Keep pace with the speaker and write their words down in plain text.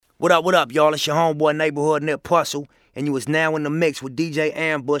What up, y'all? It's your homeboy neighborhood Nip Puzzle, and you is now in the mix with DJ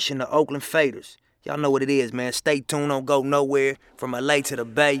Ammbush and the Oakland Faders. Y'all know what it is, man. Stay tuned, don't go nowhere. From LA to the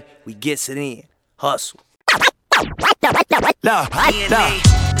Bay, we gets it in. Hustle. Nah.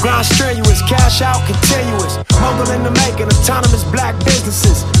 Grind strenuous, cash out continuous. Mogul in the making, autonomous black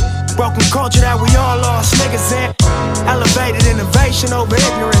businesses. Broken culture that we all lost niggas in. Elevated innovation over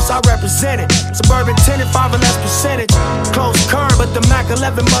ignorance, I represent it. Suburban tenant, 5 or less percentage. Close curve, but the Mac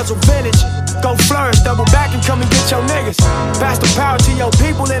 11 muzzle vintage. Go flourish, double back and come and get your niggas. Pass the power to your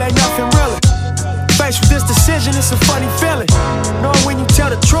people, it ain't nothing realer. Faced with this decision, it's a funny feeling. Knowing when you tell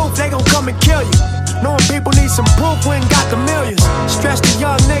the truth, they gon' come and kill you. Knowing people need some proof, we ain't got the millions. Stressed a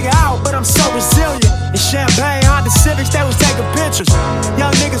young nigga out, but I'm so resilient. In Champagne, Honda Civics, they was taking pictures.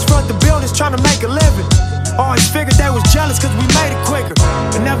 Young niggas front the buildings trying to make a living. Always figured they was jealous cause we made it quicker.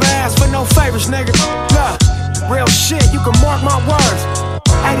 But never asked for no favors, nigga. Look, real shit, you can mark my words.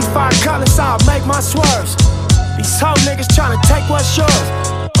 85 colors, I'll make my swerves. These hoe niggas trying to take what's yours.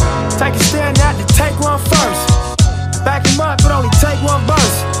 Take a stand out to take one first. Back him up, but only take one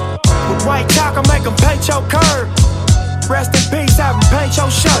burst. With white chalk, I make them paint your curb. Rest in peace, have them paint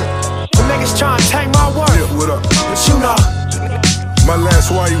your shirt. The niggas tryna take my word. Yeah, what up? But you know, my last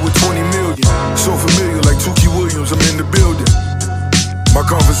wire with 20 million. So familiar like Tukey Williams, I'm in the building. My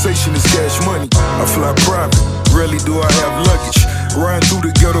conversation is cash money. I fly private, rarely do I have luggage. Riding through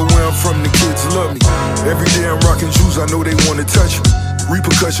the ghetto where I'm from, the kids love me. Every day I'm rocking shoes, I know they wanna touch me.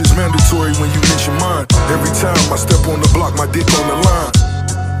 Repercussions mandatory when you mention mine. Every time I step on the block, my dick on the line.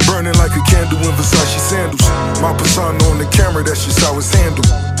 Burning like a candle in Versace sandals. My persona on the camera, that's just how it's handled.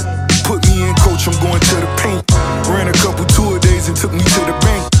 Put me in, coach, I'm going to the paint. Ran a couple tour days and took me to the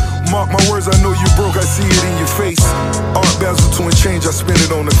bank. Mark my words, I know you broke, I see it in your face. Art Basel to change, I spend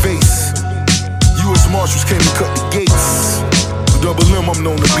it on the face. U.S. Marshals came to cut the gates. Double M, I'm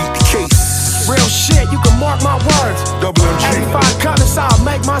known to beat the case. Real shit, you can mark my words. Double MG. 85 colors, I'll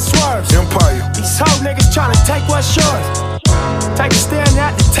make my swerves. Empire. These hoe niggas tryna take what's yours. Take a stand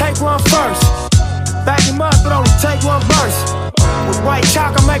out to take one first. Back him up, but only take one burst. With white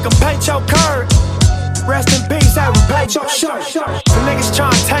chalk, I make them paint your curb. Rest in peace, have them paint your shirt. The niggas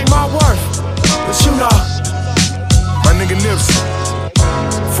tryna take my worth. But you know, my nigga Nipsey.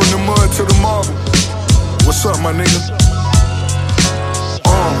 From the mud to the marble. What's up, my nigga?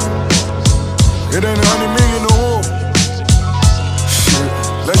 It ain't 100 million no more. Shit,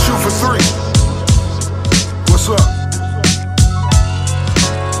 let's shoot for 3. What's up?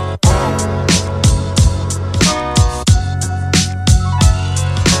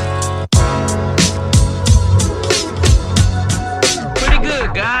 Pretty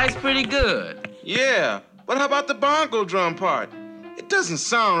good, guys, pretty good. Yeah, but how about the bongo drum part? It doesn't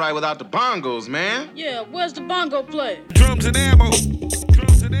sound right without the bongos, man. Yeah, where's the bongo player? Drums and ammo.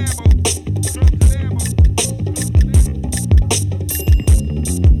 Drums and ammo.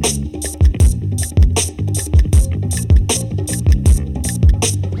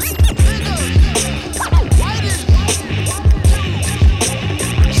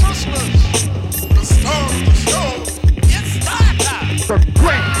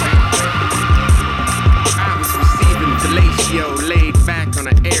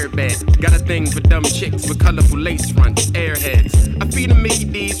 Got a thing for dumb chicks with colorful lace fronts, airheads. I feed them Mickey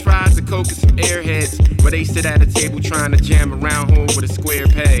D's, fries, and Coke, and some airheads. Where they sit at a table trying to jam a round hole with a square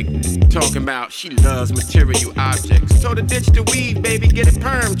peg. Talking about she loves material objects. Told her ditch the weed, baby, get it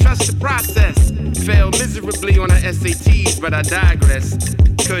perm, trust the process. Failed miserably on her SATs, but I digress.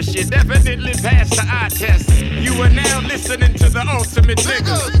 Cause she definitely passed the eye test. You are now listening to the ultimate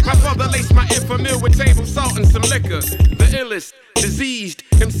nigga. My father laced my infamil with table salt and some liquor. The illest, diseased,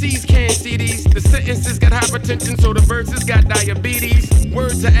 MCs can't see these. The sentences got hypertension, so the verses got diabetes.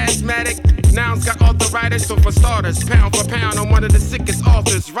 Words are asthmatic, nouns got arthritis. So for starters, pound for pound, I'm one of the sickest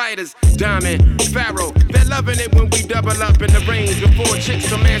authors, writers. Diamond, Pharaoh, they're loving it when we double up in the range. With 4 chicks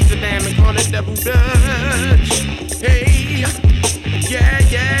from Amsterdam and call it double Dutch. Hey, yeah.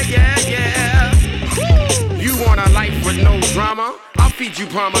 You want a life with no drama? I'll feed you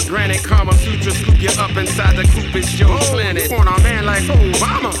pomegranate, Kama Sutra, scoop you up inside the coop, it's your planet. Want a man like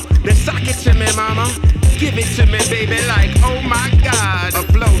Obama, then sock it to me, mama. Give it to me, baby, like, oh my God. A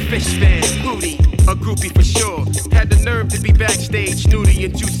blowfish fan, booty, a groupie for sure. Had the nerve to be backstage, snooty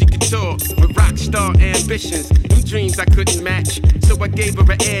and juicy couture. With rock star ambitions, them dreams I couldn't match. So I gave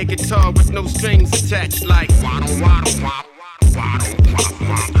her an air guitar with no strings attached. Like, waddle, waddle, wop, waddle, wop,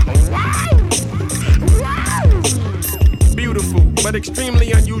 wop, wow. Beautiful, but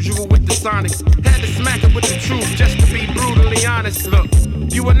extremely unusual with the sonics. Had to smack it with the truth just to be brutally honest. Look,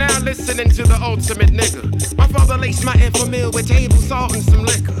 You are now listening to the ultimate nigga. My father laced my infamil with table salt and some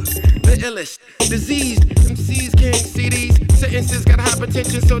liquor. The illest, diseased, MCs can't see these. Sentences got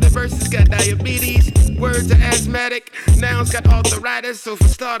hypertension, so the verses got diabetes. Words are asthmatic, nouns got arthritis. So for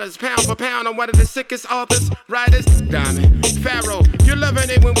starters, pound for pound, I'm one of the sickest authors, writers. Diamond, Pharaoh, you're loving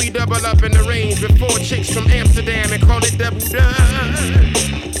it when we double up in the range with 4 chicks from Amsterdam and call it double done.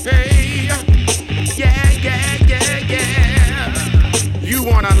 Hey, yeah. You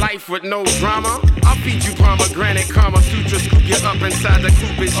want a life with no drama? I'll feed you pomegranate, Kama Sutra, scoop you up inside the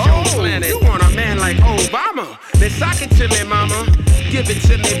coupe, it's your planet. You want a man like Obama? Then sock it to me, mama. Give it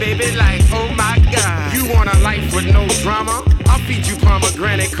to me, baby, like, oh my God. You want a life with no drama? I'll feed you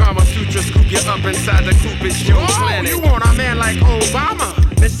pomegranate, Kama Sutra, scoop you up inside the coupe, it's your planet. You want a man like Obama?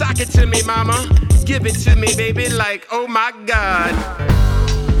 Then sock it to me, mama. Give it to me, baby, like, oh my God.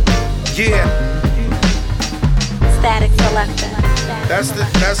 Yeah. Static Selector. That's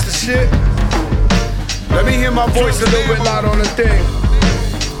the shit. Let me hear my voice a little bit loud on the thing.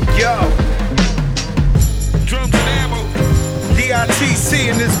 Yo. Drums and ammo. DITC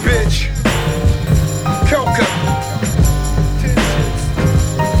in this bitch. Kelka.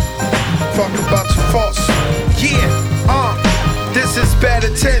 Fuck about your false. Yeah. This is bad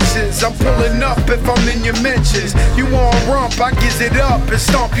intentions. I'm pulling up if I'm in your mentions. You want rump, I gives it up and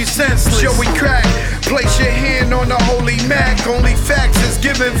stomp you senseless. Yo, we crack. Place your hand on the holy Mac. Only facts is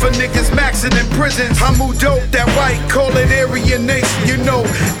given for niggas maxing in prisons. I'm who dope, that white, call it Aryan Nation. You know,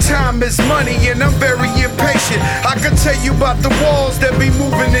 time is money and I'm very impatient. I can tell you about the walls that be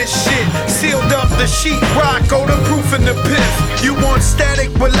moving this shit. Sealed up the sheet rock, oh the proof in the piff. You want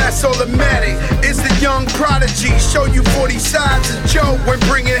static, well that's automatic. It's the young prodigy, show you 40 sides of Joe when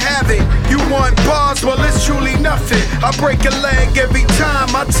bringing havoc. You want bars, well it's truly nothing. I break a leg every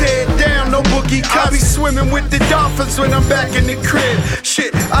time I tear it down, no boogie cuts. I be swimming with the dolphins when I'm back in the crib.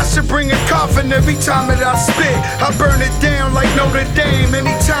 Shit, I should bring a coffin every time that I spit. I burn it down like Notre Dame,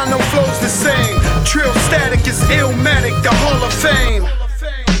 anytime no flow's the same. Trill static is Illmatic, the Hall of Fame.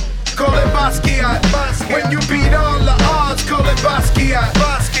 Call it Basquiat. When you beat all the odds, call it Basquiat.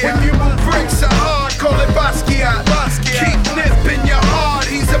 When you move bricks so hard, call it Basquiat. Keep nipping your heart,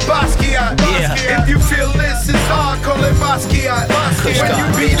 he's a Basquiat. If you feel this is hard, call it Basquiat. When you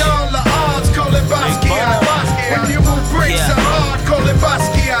beat all the odds, call it Basquiat. When you move bricks so hard, call it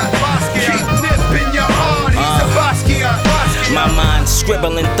Basquiat. Keep nipping your heart, he's a Basquiat. My mind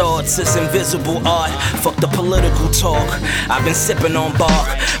scribbling thoughts, it's invisible art. Fuck the political talk, I've been sipping on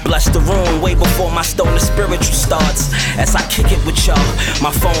bark. Bless the room way before my stoner spiritual starts. As I kick it with y'all,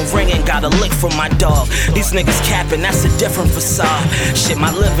 my phone ringing, got a lick from my dog. These niggas capping, that's a different facade. Shit,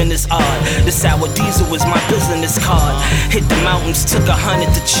 my living is odd. This sour diesel is my business card. Hit the mountains, took 100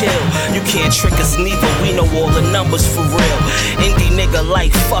 to chill. You can't trick us neither, we know all the numbers for real. Indie nigga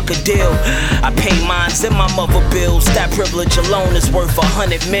like fuck a deal. I pay mines and my mother bills. That privilege alone is worth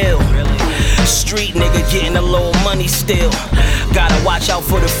 100 mil. Street nigga getting a little money still. Gotta watch out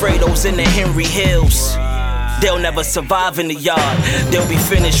for the Fredos in the Henry Hills. They'll never survive in the yard. They'll be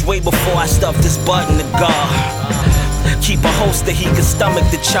finished way before I stuff this butt in the guard. Keep a holster, he can stomach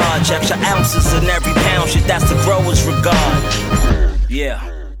the charge. Extra ounces in every pound, shit, that's the grower's regard. Yeah.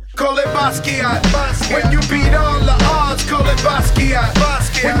 Call it Basquiat. When you beat all the odds, call it Basquiat.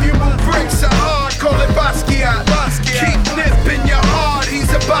 When you move bricks so hard, call it Basquiat. Keep nipping your heart,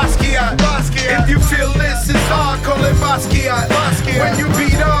 he's a Basquiat. If you feel this is hard, call it Basquiat. When you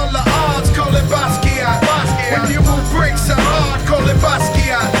beat all the odds, call it Basquiat. When you move bricks so hard, call it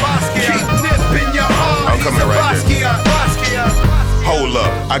Basquiat. Keep nipping your heart, he's a Basquiat. Hold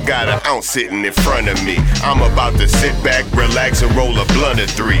up, I got an ounce sitting in front of me. I'm about to sit back, relax, and roll a blunt or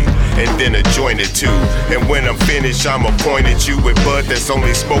 3, and then a joint or 2. And when I'm finished, I'ma point at you with bud that's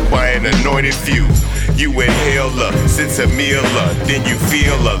only smoked by an anointed few. You inhale up, sense a meal up, then you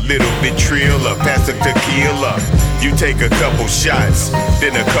feel a little bit trill up, pass the tequila. You take a couple shots,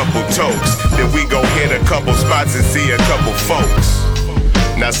 then a couple tokes, then we gon' hit a couple spots and see a couple folks.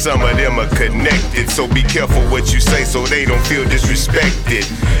 Now some of them are connected, so be careful what you say so they don't feel disrespected.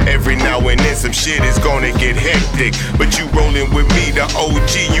 Every now and then some shit is gonna get hectic, but you rollin' with me, the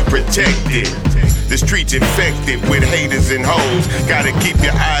OG, you protected. The streets infected with haters and hoes. Gotta keep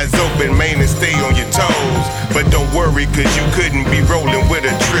your eyes open, man, and stay on your toes. But don't worry, cause you couldn't be rollin' with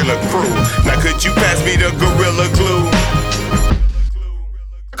a Triller crew. Now could you pass me the Gorilla Glue?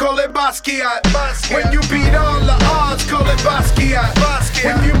 Call it Basquiat. When you beat all the odds, call it Basquiat.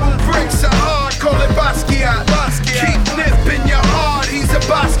 When you move bricks so hard, call it Basquiat. Keep nipping your heart, he's a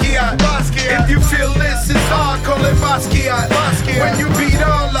Basquiat. If you feel this is hard, call it Basquiat. When you beat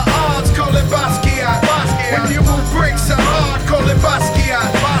all the odds, call it Basquiat. When you move bricks so hard, call it Basquiat.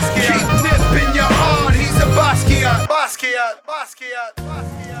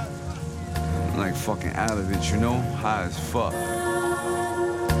 like fucking out of it, you know? High as fuck. I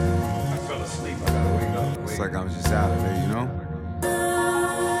fell asleep, I gotta wake up. It's like I'm just out of it, you know?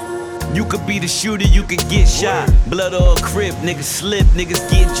 You could be the shooter, you could get shot. Blood or a crib, niggas slip, niggas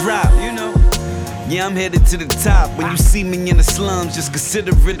get dropped, you know? Yeah, I'm headed to the top. When you see me in the slums, just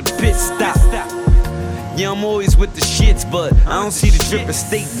consider it a pit stop. Yeah, I'm always with the shits, but I don't see the drippin'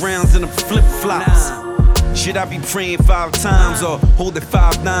 state rounds in the flip-flops. Should I be praying 5 times or holding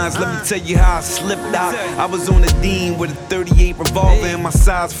 5 nines? Let me tell you how I slipped out. I was on the Dean with a 38 revolver in my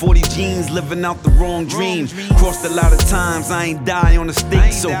size 40 jeans, living out the wrong dream. Crossed a lot of times, I ain't die on the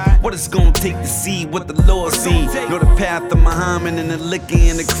stake. So what it's gonna take to see what the Lord seen? Know the path of Muhammad and the liquor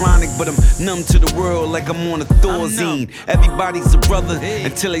and the chronic, but I'm numb to the world like I'm on a Thorazine. Everybody's a brother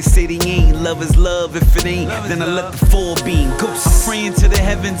until they say they ain't. Love is love, if it ain't, then I let the 4 beam. Ghosts. I'm praying to the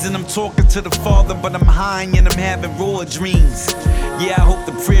heavens and I'm talking to the Father, but I'm high and I'm having raw dreams. Yeah, I hope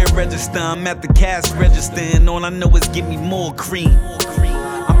the prayer register, I'm at the cash register, and all I know is give me more cream.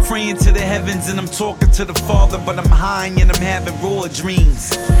 I'm praying to the heavens and I'm talking to the Father, but I'm high and I'm having raw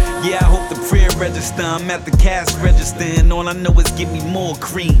dreams. Yeah, I hope the prayer register, I'm at the cash register, and all I know is give me more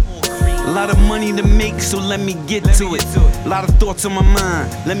cream. A lot of money to make, so let me get to it. A lot of thoughts on my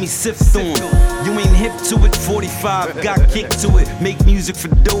mind, let me sift through them. You ain't hip to it, 45, got kicked to it. Make music for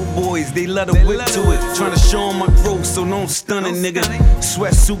dope boys, they let a whip to it. Tryna show them my growth, so don't stun it, nigga.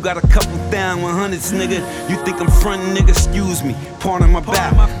 Sweatsuit got a couple down 100s, nigga. You think I'm frontin', nigga, excuse me. Pardon my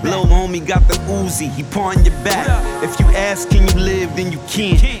back. Lil' homie got the Uzi, he pawing your back. If you ask can you live, then you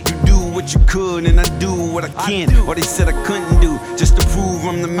can't. You do what you could, and I do what I can. Or they said I couldn't do, just to prove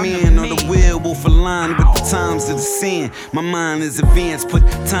I'm the man. Or the werewolf aligned with the times of the sin. My mind is advanced, put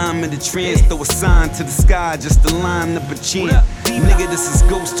time in the trance. Throw a sign to the sky just to line up a chant. Nigga, this is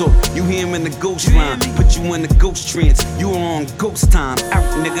ghost talk, you hear him in the ghost line. Put you in the ghost trance, you are on ghost time. Out,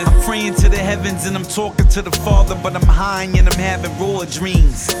 nigga. I'm praying to the heavens and I'm talking to the Father, but I'm high and I'm having raw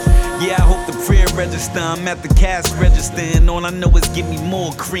dreams. Yeah, I hope the prayer register, I'm at the cash register, and all I know is give me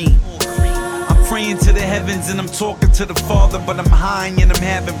more cream. I'm praying to the heavens and I'm talking to the Father, but I'm high and I'm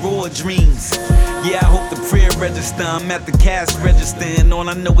having raw dreams. Yeah, I hope the prayer register, I'm at the cash register, and all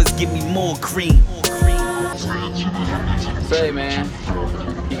I know is give me more cream. Say, man,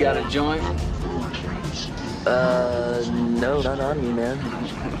 you got a joint? No, not on me, man.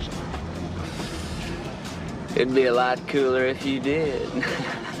 It'd be a lot cooler if you did.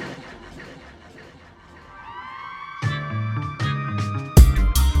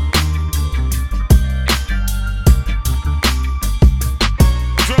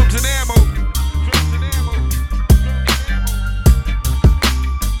 Drums and ammo.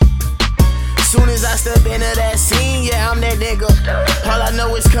 Soon as I step into that scene, yeah, I'm that nigga. All I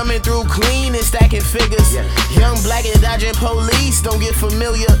know is coming through clean and stacking figures. Young black and dodging police, don't get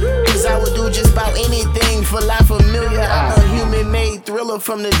familiar. Cause I would do just about anything for life familiar. I'm a human-made thriller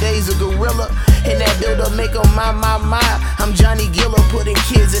from the days of Gorilla. And that build-up make 'em my. I'm Johnny Giller, putting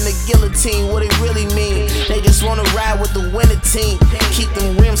kids in the guillotine. What it really mean? They just wanna ride with the winter team. Keep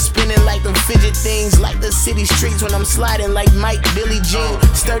them rims spinning like them fidget things. Like the city streets when I'm sliding like Mike, Billie Jean.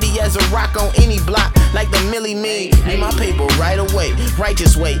 Sturdy as a rock on any block, like the Millie mean. Need my paper right away,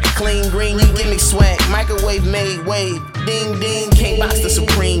 righteous way. Clean green, you give me swag. Microwave made wave. Ding ding, can't box the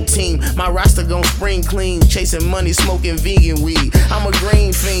supreme team. My roster gon' spring clean. Chasing money, smoking vegan weed. I'm a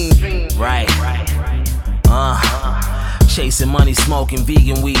green fiend. Right. Chasing money, smoking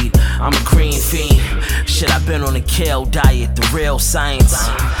vegan weed. I'm a green fiend. Shit, I've been on a kale diet, the real science.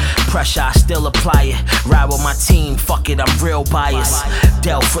 Pressure, I still apply it. Ride with my team, fuck it, I'm real biased.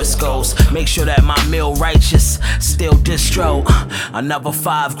 Del Frisco's, make sure that my meal righteous. Still distro. Another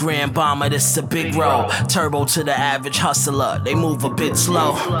 5 grand bomber, this a big roll. Turbo to the average hustler, they move a bit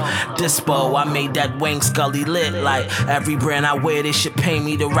slow. Dispo, I made that Wayne Scully lit. Like every brand I wear, they should pay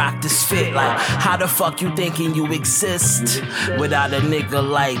me to rock this fit. Like, how the fuck you thinking you exist without a nigga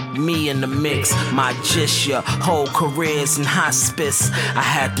like me in the mix? My just your whole career's in hospice. I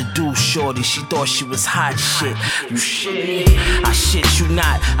had to do shorty, she thought she was hot shit. You shit me, I shit you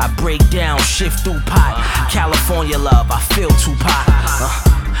not. I break down, shift through pot. California love, I feel Tupac.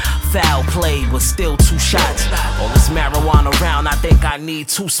 Foul play, but still 2 shots. All this marijuana around, I think I need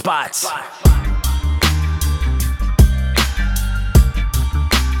 2 spots.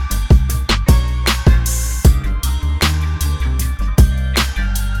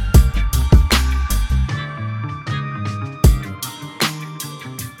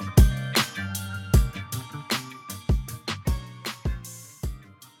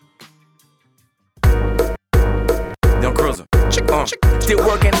 Still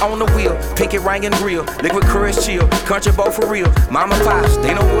working on the wheel, pinky ring and grill, liquid courage chill, country boat for real. Mama pops,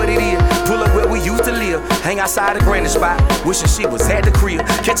 they know what it is. Pull up where we Hang outside the granny spot, wishing she was at the crib.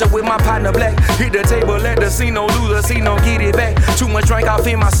 Catch up with my partner Black, hit the table, let the scene no loser, see no get it back. Too much drink off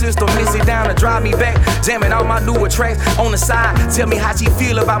in my system, miss it down to drive me back. Jamming all my newer tracks on the side. Tell me how she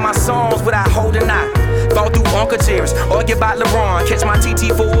feel about my songs without holding out. Fall through Uncle Jerry's, argue about LeBron. Catch my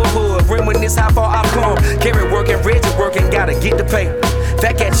TT for a hood, reminisce how far I've come. Carry working, Reggie working, gotta get the pay.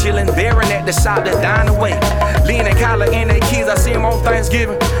 Fat cat chillin', bearing at the shop that dying away. Lean and Kyla and their kids, I see them on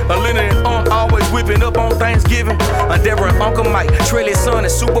Thanksgiving. Leonard and always whipping up on Thanksgiving. Endeavor and Uncle Mike, Trelly's son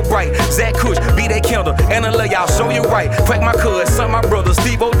is super bright. Zach Kush, B.Day Kendall, and I love y'all, show you right. Crack my cuz, son my brother,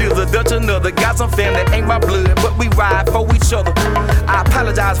 Steve O'Dill's Dutch another. Got some family that ain't my blood, but we ride for each other. I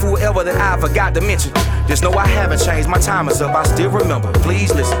apologize for whoever that I forgot to mention. Just know I haven't changed, my time is up, I still remember.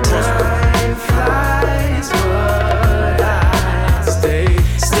 Please listen, trust me. Time flies, but I stay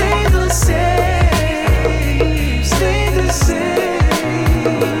the same, stay the same.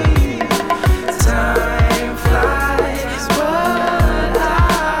 Time flies, but I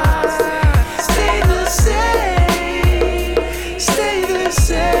stay the same, stay the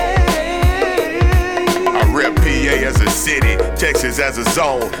same. I rep PA as a city, Texas as a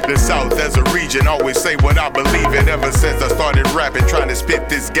zone, the South as a region. Always say what I believe in. Ever since I started rapping, trying to spit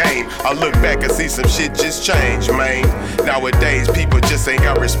this game, I look back and see some shit just change, man. Nowadays, people just ain't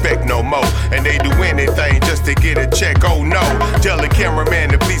got respect no more, and they do anything just to get a check. Oh no, tell the cameraman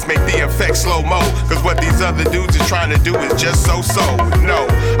to please make the effect slow-mo, cause what these other dudes is trying to do is just so-so. No,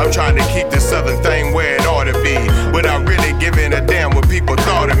 I'm trying to keep the southern thing where it ought to be, without really giving a damn what people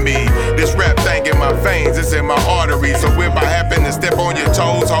thought of me. This rap thing in my veins, it's in my arteries, so if I happen to step on your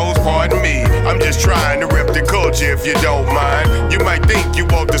toes, hoes, pardon me. I'm just trying to rep the culture if you don't mind. You might think you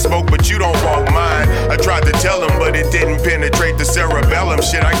want the smoke, but you don't want mine. I tried to tell them, but it didn't penetrate the cerebellum.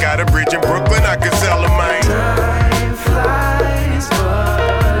 Shit, I got a bridge in Brooklyn, I can sell them, man. Time flies,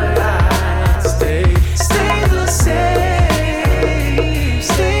 but I stay the same,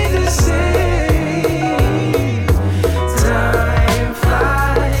 stay the same. Time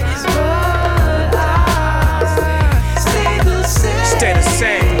flies, but I stay the same. Stay the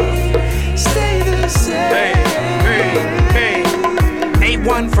same. Stay the same. Hey.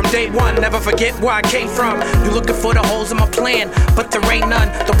 A1 from day one, never forget where I came from. You looking for the holes in my plan, but there ain't none.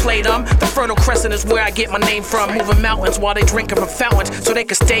 Don't play them. The Fertile Crescent is where I get my name from. Moving mountains while they drinking from fountains, so they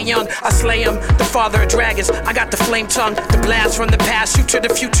can stay young. I slay them, the father of dragons. I got the flame tongue, the blast from the past, shoot to the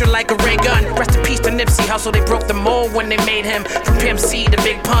future like a ray gun. Rest in peace to Nipsey Hussle, they broke the mold when they made him. From Pimp C to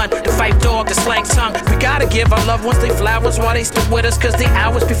Big Pun, the Fife Dog, the Slang Tongue. We gotta give our loved ones they flowers while they still with us, cause they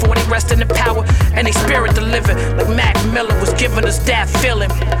hours before they rest in the power, and they spirit delivered like Mac Miller was giving us that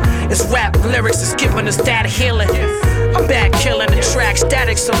feeling. It's rap lyrics that's giving us that healing. I'm back killing the track,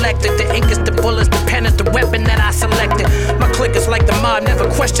 static selected. The ink is the bullets, the pen is the weapon that I selected. My clique is like the mob, never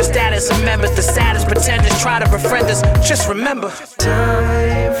question status of members. The saddest pretenders try to befriend us. Just remember,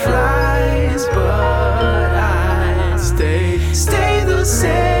 time flies, but I stay the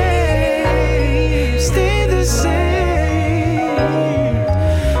same, stay the same.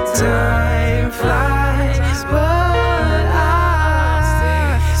 Time flies, but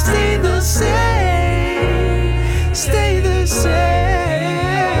I stay the same, stay the same.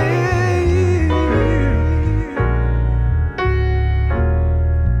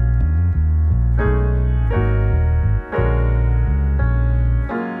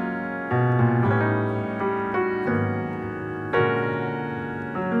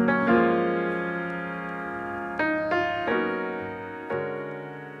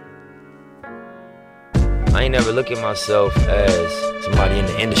 I ain't never look at myself as somebody in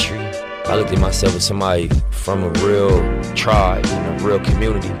the industry. I looked at myself as somebody from a real tribe and a real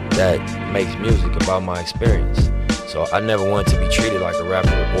community that makes music about my experience. So I never wanted to be treated like a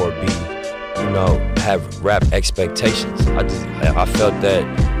rapper or be, have rap expectations. I felt that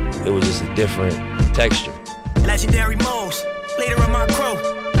it was just a different texture. Legendary modes, leader of my crew.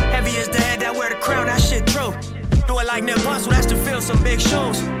 Heavy as the head that wear the crown, that shit true. Do it like Nip Hustle, that's to fill some big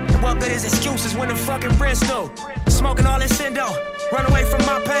shoes. And what good is excuses when the fucking wrist do? Smoking all this Indo, run away from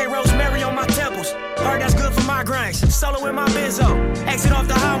my pain, rosemary on my temples. Heard that's good for migraines, solo in my benzo. Exit off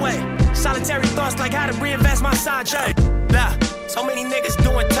the highway, solitary thoughts like how to reinvest my side check. Nah, so many niggas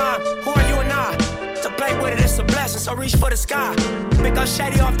doing time, who are you and I? To play with it, it's a blessing, so reach for the sky. Pick up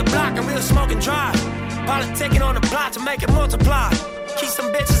shady off the block and real smoke and drive. Politicking on the block to make it multiply. Keep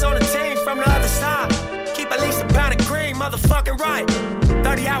some bitches on the team from the other side. Keep at least a pound of cream, motherfucking right.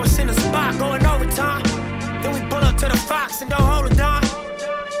 30 hours in the spot, going overtime. Then we pull up to the Fox and don't hold it down.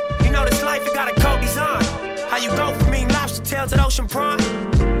 You know this life, it got a code design. How you go from eating lobster tails at Ocean Prime?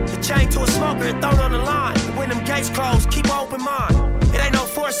 The chain to a smoker and throw it on the line. When them gates close, keep an open mind. It ain't no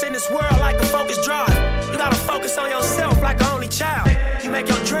force in this world like a focus drive. You got focus on yourself like an only child. You make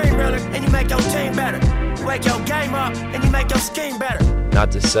your dream realer and you make your team better. You wake your game up and you make your scheme better.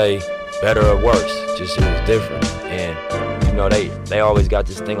 Not to say better or worse, just it was different. And you know, they always got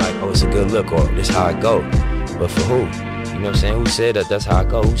this thing like, oh, it's a good look, or this how I go. But for who? You know what I'm saying? Who said that that's how I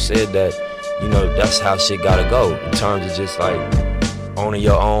go? Who said that, you know, that's how shit gotta go in terms of just like owning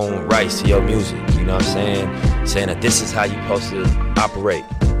your own rights to your music, you know what I'm saying? Saying that this is how you supposed to operate.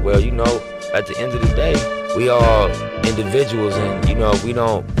 Well, you know, at the end of the day, we all individuals, and you know, we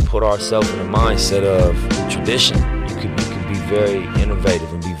don't put ourselves in the mindset of tradition. You can be very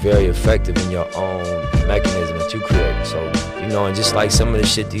innovative and be very effective in your own mechanism that you create. So, you know, and just like some of the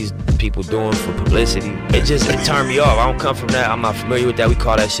shit these people doing for publicity, it turned me off. I don't come from that. I'm not familiar with that. We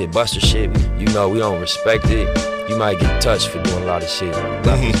call that shit buster shit. You know, we don't respect it. You might get touched for doing a lot of shit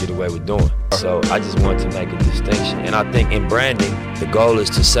that we get away with doing. So I just wanted to make a distinction. And I think in branding, the goal is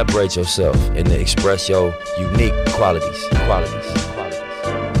to separate yourself and to express your unique qualities.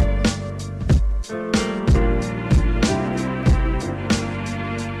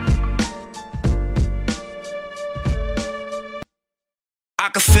 I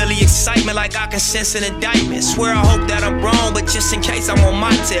can feel the excitement like I can sense an indictment. Swear I hope that I'm wrong, but just in case I'm on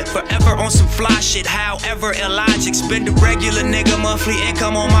my tip. Forever on some fly shit, however illogic. Spend a regular nigga monthly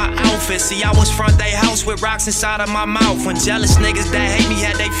income on my outfit. See, I was front they house with rocks inside of my mouth. When jealous niggas that hate me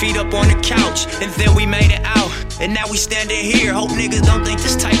had they feet up on the couch. And then we made it out, and now we standing here. Hope niggas don't think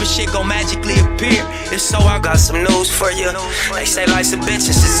this type of shit gon' magically appear. If so, I got some news for you. They say life's a bitch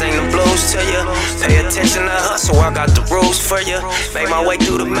and this ain't the blues to you. Pay attention to hustle, I got the rules for you. Made my way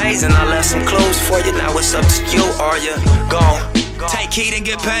through the maze and I left some clues for you. Now it's up to you, are you gone? Take heed and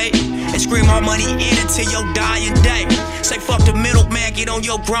get paid, and scream all money in until your dying day. Say fuck the middleman, get on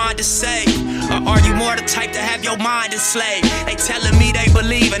your grind to save. Or are you more the type to have your mind enslaved? They telling me they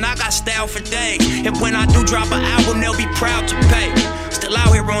believe and I got style for days. And when I do drop an album, they'll be proud to pay. Still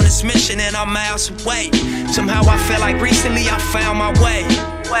out here on this mission and I'm miles away. Somehow I feel like recently I found my way.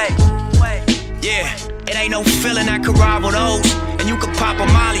 Yeah, it ain't no feeling that could rival those. And you can pop a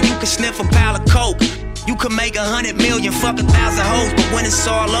molly, you can sniff a pile of coke. You can make 100 million, fuck 1,000 hoes. But when it's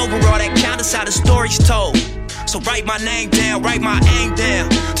all over, all that count is how the story's told. So write my name down, write my aim down.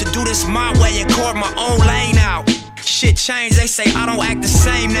 To do this my way and carve my own lane out. Shit changed, they say I don't act the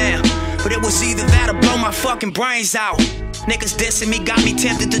same now. But it was either that or blow my fucking brains out. Niggas dissing me, got me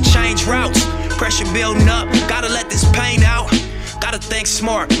tempted to change routes. Pressure building up, gotta let this pain out. Gotta think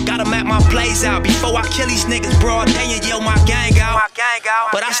smart, gotta map my plays out. Before I kill these niggas broad day and yell my gang out.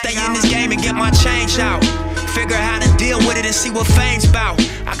 But I stay in this game and get my change out. Figure how to deal with it and see what fame's about.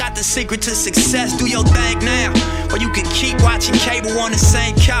 I got the secret to success, do your thing now. Or you can keep watching cable on the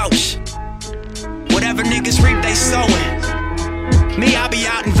same couch. Whatever niggas reap, they sowing. Me, I be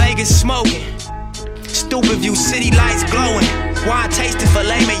out in Vegas smoking. Stupid view, city lights glowing. Wine tasting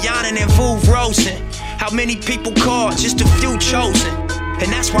filet mignon and Vouv roasting. How many people called, just a few chosen.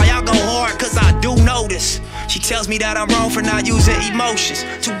 And that's why I go hard, cause I do notice. She tells me that I'm wrong for not using emotions.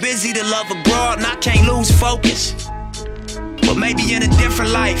 Too busy to love abroad and I can't lose focus. But maybe in a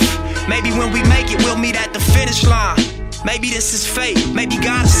different life, maybe when we make it, we'll meet at the finish line. Maybe this is fate, maybe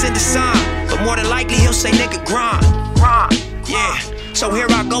God has sent a sign. But more than likely he'll say, nigga, grind. Yeah, so here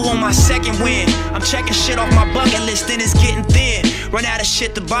I go on my second win. I'm checking shit off my bucket list and it's getting thin. Run out of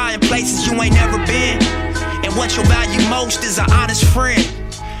shit to buy in places you ain't never been. And what you value most is an honest friend.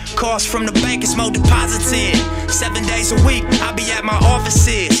 Calls from the bank, it's more deposits in. 7 days a week, I be at my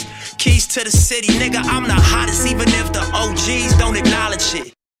offices. Keys to the city, nigga, I'm the hottest. Even if the OGs don't acknowledge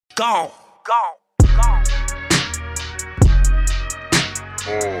it. Gone.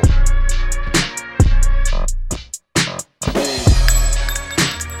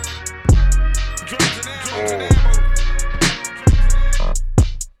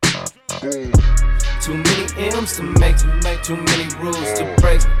 'Too many M's to make too many rules to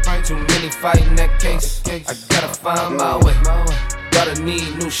break, too many fighting that case. I gotta find my way, gotta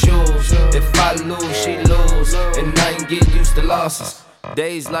need new shoes. If I lose, she lose, and I ain't get used to losses.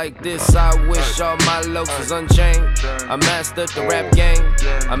 Days like this, I wish all my locs was unchained. I mastered the rap game,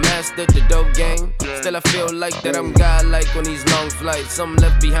 I mastered the dope game. Still I feel like that I'm godlike on these long flights. Something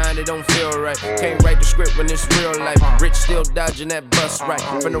left behind, it don't feel right. Can't write the script when it's real life. Rich still dodging that bus right.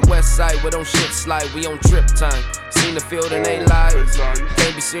 From the west side where don't shit slide, we on trip time. Seen the field and they lies.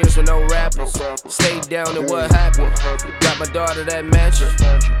 Can't be serious with no rappers. Stayed down and what happened? Got my daughter that mansion,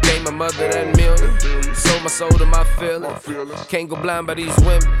 gave my mother that million. Sold my soul to my feeling. Can't go blind by these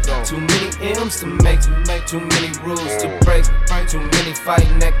women. Too many M's to make too many rules to break, too many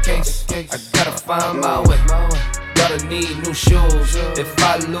fighting that case. I gotta find my way, Gotta need new shoes. If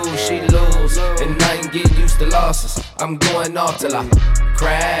I lose, she lose. And I ain't get used to losses. I'm going off till I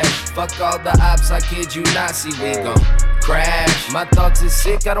crash. Fuck all the ops, I kid you not. See, we gon' crash. My thoughts is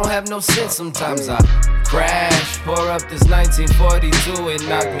sick, I don't have no sense. Sometimes I crash. Pour up this 1942, it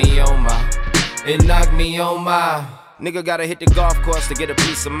knocked me on my. Nigga gotta hit the golf course to get a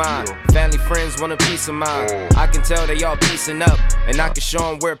piece of mind. Family, friends want a piece of mind. I can tell they all piecing up, and I can show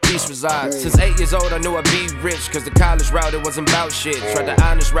them where peace resides. Since 8 years old, I knew I'd be rich, cause the college route, it wasn't about shit. Tried the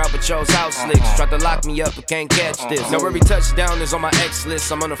honest route, but chose house slicks. Tried to lock me up, but can't catch this. Now every touchdown is on my X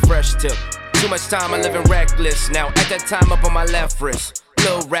list, I'm on a fresh tip. Too much time, I live in reckless. Now at that time, up on my left wrist.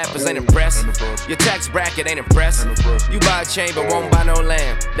 Little rappers ain't impressed. Your tax bracket ain't impressed. You buy a chain but won't buy no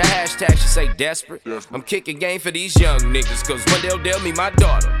land. The hashtag should say desperate. I'm kicking game for these young niggas, cause one day they'll meet my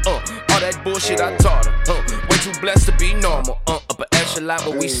daughter. All that bullshit I taught her. Way too blessed to be normal. Upper echelon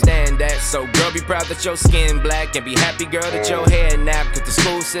where we stand at. So girl, be proud that your skin black, and be happy, girl, that your hair napped. Cause the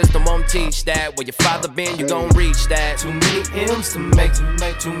school system won't teach that. Where your father been, you gon' reach that. Too many M's to make,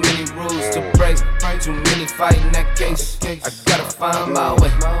 too many rules to break. Too many fighting that case. I gotta find my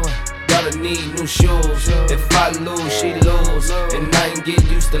way. Gotta need new shoes. If I lose, she lose. And I ain't get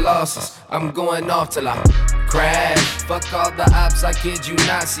used to losses. I'm going off till I crash. Fuck all the ops, I kid you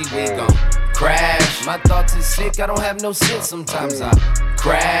not. See, we gon' crash. My thoughts is sick, I don't have no sense. Sometimes I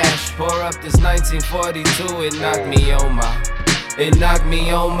crash. Pour up this 1942, it knocked me on my.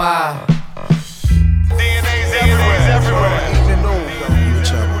 DNA's everywhere. Even though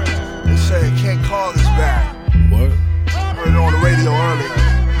they say King Kong is back. What? Heard it on the radio earlier.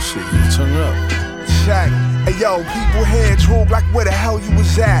 Shit, you turn it up. Check. Hey yo, people here droog like where the hell you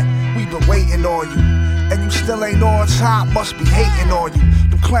was at. We been waiting on you, and you still ain't on top. Must be hating on you.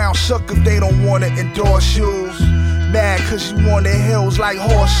 Them clowns suck if they don't wanna endorse shoes. Mad cause you on their heels like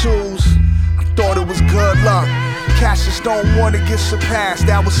horseshoes. I thought it was good luck. Cats just don't wanna get surpassed.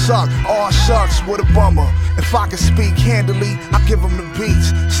 That would suck. All shucks, what a bummer. If I could speak handily, I give them the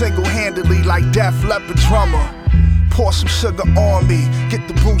beats single-handedly like Def Leppard drummer. Pour some sugar on me. Get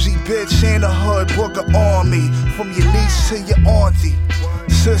the bougie bitch and the hood booger on me. From your niece to your auntie,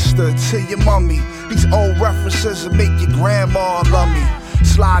 sister to your mummy. These old references will make your grandma love me.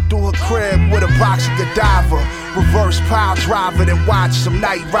 Slide through her crib with a box of Godiva. Reverse pile driver, then watch some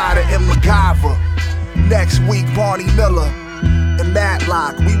Knight Rider and MacGyver. Next week, Barney Miller and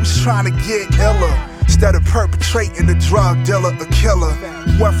Matlock. We was trying to get iller. Instead of perpetrating a drug dealer, a killer.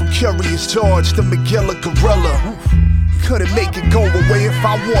 Went from Curious George to McGilla Gorilla. Couldn't make it go away if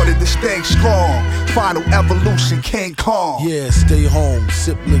I wanted this thing strong. Final evolution, King Kong. Yeah, stay home,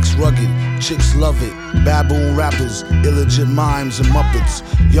 sip licks rugged, chicks love it. Baboon rappers, illegit mimes and muppets.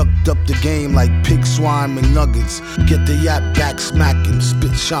 Yucked up the game like pig swine McNuggets. Get the yacht back smacking,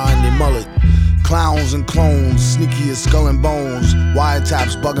 spit shine they mullet. Clowns and clones, sneaky as skull and bones.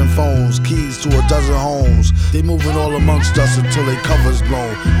 Wiretaps, bugging phones, keys to a dozen homes. They moving all amongst us until they covers blown.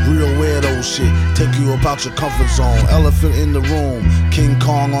 Real weirdo shit, take you about your comfort zone. Elephant in the room, King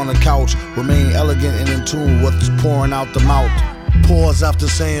Kong on the couch. Remain elegant and in tune with what's pouring out the mouth. Pause after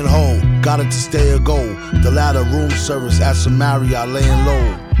saying ho, got it to stay or go. The latter room service at some Marriott laying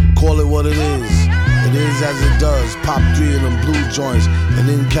low. Call it what it is as it does. Pop 3 of them blue joints and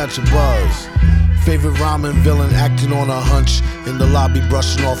then catch a buzz. Favorite rhyming villain acting on a hunch. In the lobby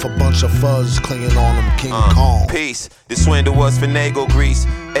brushing off a bunch of fuzz. Clinging on him, King Kong. Peace, the swindle was finagle grease.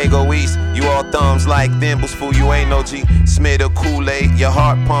 Ego East, you all thumbs like thimbles, fool, you ain't no G. Smith or Kool-Aid, your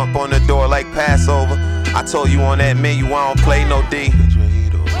heart pump on the door like Passover. I told you on that menu I don't play no D.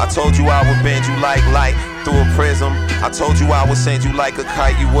 I told you I would bend you like light through a prism. I told you I would send you like a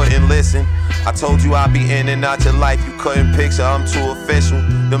kite, you wouldn't listen. I told you I'd be in and out your life, you couldn't picture, I'm too official.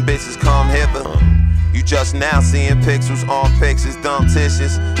 Them bitches come hither. You just now seeing pixels on pictures, dumb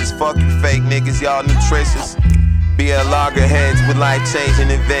tissues. It's fuck you fake niggas, y'all nutritious. BL loggerheads with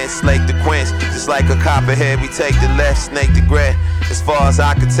life-changing events, slake the quench. Just like a copperhead, we take the left, snake the gray. As far as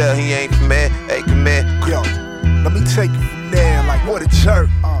I can tell, he ain't from here, hey, come here. Yo, let me take it from there, like what a jerk.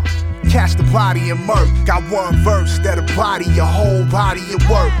 Catch the body and murk. Got one verse that'll body your whole body at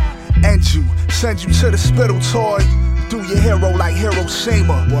work. End you, send you to the spittle toy. Do your hero like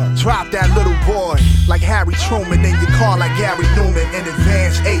Hiroshima. Drop that little boy like Harry Truman in your car like Gary Newman. In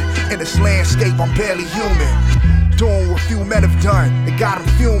Advance 8, in this landscape I'm barely human. Doing what few men have done, it got them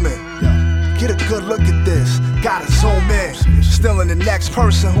fuming. Get a good look at this, gotta zoom in. Still in the next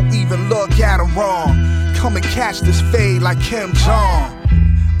person who even look at him wrong. Come and catch this fade like Kim Jong.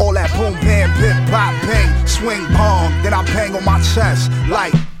 All that boom bam bip bop bang, swing bong. Then I bang on my chest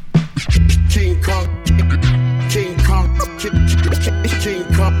like King Kong. King Kong, King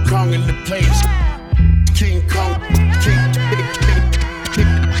Kong in the place. King Kong.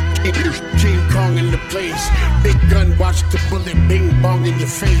 King Kong in the place. Big gun, watch the bullet bing bong in your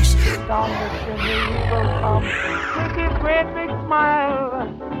face. Down the chimney you will come with his great big smile,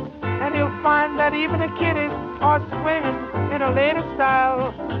 and you'll find that even the kiddies are swinging in a lady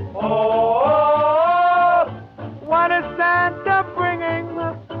style. Oh, what is Santa bringing?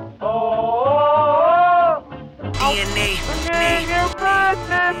 Oh, DNA.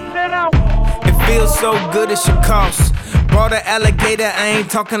 It feels so good it should cost. Brought an alligator, I ain't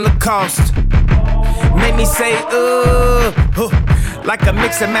talking Lacoste. Make me say, like a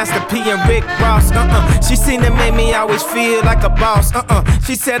mix of Master P and Rick Ross. She seen it, made me always feel like a boss.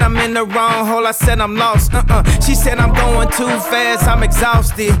 She said I'm in the wrong hole, I said I'm lost. She said I'm going too fast, I'm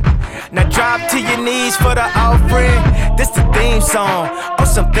exhausted. Now drop to your knees for the offering. This the theme song, or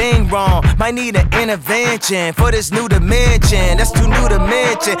something wrong. Might need an intervention for this new dimension. That's too new to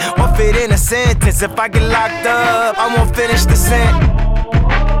mention, won't fit in a sentence. If I get locked up, I won't finish the sentence.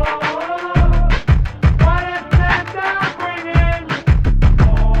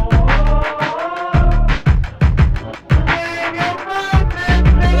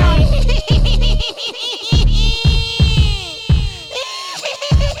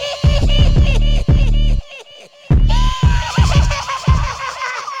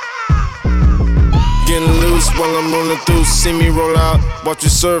 While I'm rolling through, see me roll out. Watch you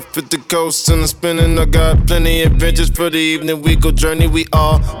surf at the coast and I'm spinning. I got plenty adventures for the evening. We go journey, we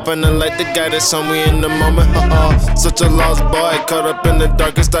all finding like the guy that's on me in the moment. Such a lost boy, caught up in the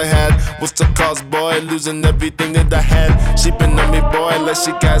darkest I had. What's the cause, boy? Losing everything that I had. She been on me, boy, like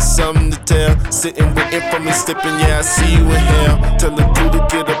she got something to tell. Sitting waiting for me, slipping, yeah, I see you in hell. Tell the crew to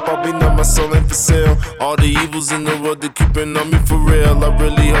get up, I'll be not my soul ain't for sale. All the evils in the world, they keeping on me for real. I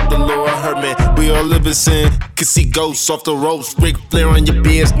really hope the Lord heard me. We all live in sin. Can see ghosts off the ropes, Ric Flair on your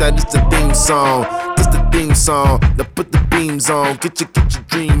beers. Now this the theme song, this the theme song. Now put the beams on, get your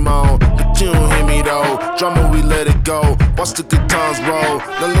dream on. But you don't hear me though, drama we let it go. Watch the good times roll,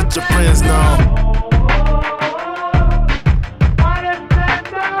 now let your friends know.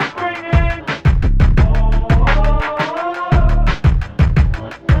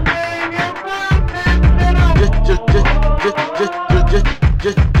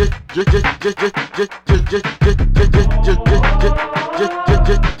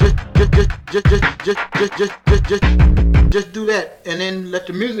 Just do that and then let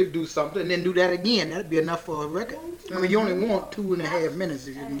the music do something and then do that again. That'd be enough for a record. I mean, you only want 2.5 minutes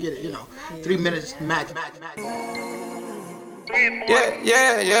if you can get it, 3 minutes max. Yeah.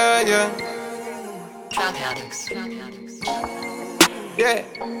 Drug addicts.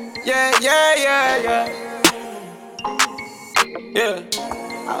 Yeah.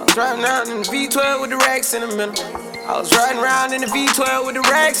 I was riding around in the V12 with the racks in the middle. I was riding around in the V12 with the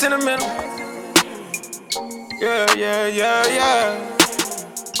racks in the middle. Yeah.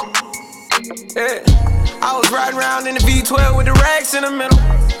 I was riding around in the V12 with the racks in the middle.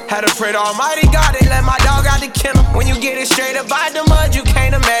 Had to pray to Almighty God, they let my dog out the kennel. When you get it straight up by the mud, you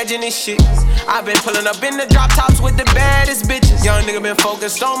can't imagine this shit. I've been pulling up in the drop tops with the baddest bitches. Young nigga been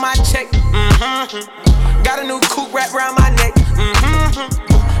focused on my check. Got a new coupe wrapped around my neck.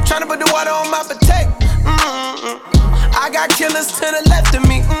 Tryna put the water on my potato. I got killers to the left of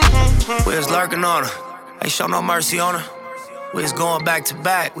me. We was lurking on her, ain't show no mercy on her. We was going back to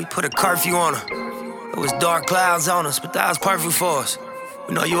back, we put a curfew on her. It was dark clouds on us, but that was perfect for us.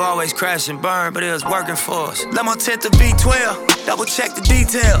 We know you always crash and burn, but it was working for us. Let my tent to V12, double check the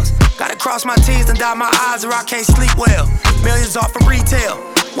details. Gotta cross my T's and dot my I's or I can't sleep well. Millions off of retail,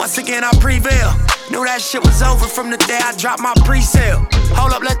 once again I prevail. Knew that shit was over from the day I dropped my pre-sale.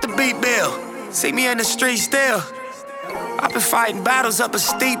 Hold up, let the beat build. See me in the street still. I've been fighting battles up a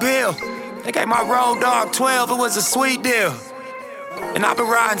steep hill. They gave my road dog 12, it was a sweet deal. And I've been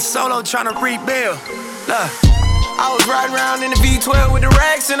riding solo trying to rebuild. Look, I was riding around in the V12 with the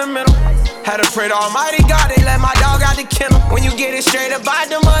racks in the middle. Had to pray to Almighty God, they let my dog out the kennel. When you get it straight up by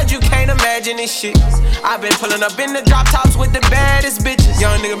the mud, you can't imagine this shit. I've been pulling up in the drop tops with the baddest bitches.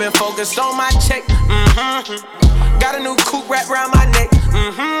 Young nigga been focused on my check. Got a new coupe wrapped around my neck.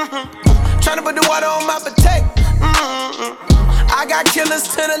 Tryna put the water on my potato. I got killers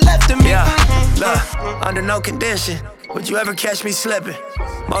to the left of me. Yeah, look, under no condition would you ever catch me slipping.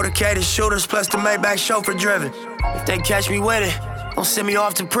 Motorcaded shooters plus the Maybach chauffeur driven. If they catch me with it, don't send me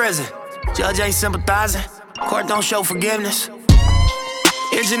off to prison. Judge ain't sympathizing, court don't show forgiveness.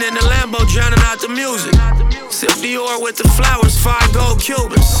 Engine in the Lambo drowning out the music. Sip Dior with the flowers, 5 gold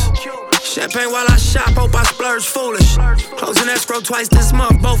Cubans. Champagne while I shop, hope I splurge foolish. Closing escrow twice this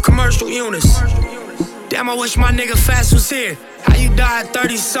month, both commercial units. Damn, I wish my nigga Fast was here. How you died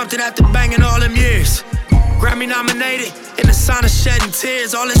 30-something after banging all them years? Grammy nominated, in the sign of shedding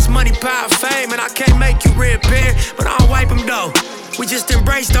tears. All this money, power, fame, and I can't make you reappear, but I don't wipe them though. We just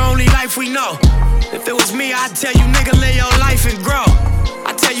embrace the only life we know. If it was me, I'd tell you, nigga, live your life and grow.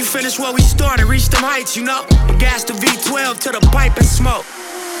 I tell you, finish where we started, reach them heights, you know. And gas the V12 to the pipe and smoke.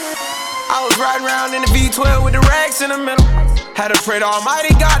 I was riding around in the V12 with the racks in the middle. Had to pray to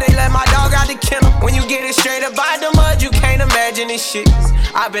Almighty God, they let my dog out the kennel. When you get it straight up by the mud, you can't imagine this shit.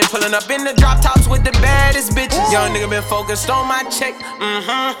 I've been pulling up in the drop tops with the baddest bitches. Young nigga been focused on my check.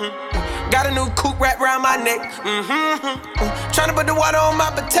 Got a new coupe wrapped around my neck. Tryna put the water on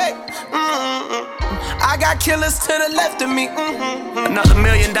my potato. I got killers to the left of me. Another $1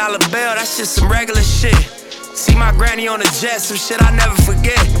 million bill, that's just some regular shit. See my granny on the jet, some shit I never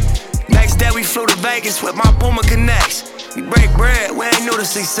forget. Next day we flew to Vegas with my Puma Connects. We break bread, we ain't new to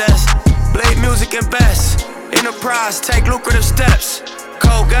success. Blade music and best. Enterprise, take lucrative steps.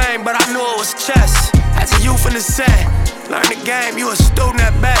 Cold game, but I knew it was chess. As a youth in the set, learn the game, you a student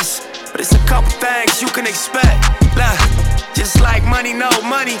at best. But it's a couple things you can expect. Look, just like money, no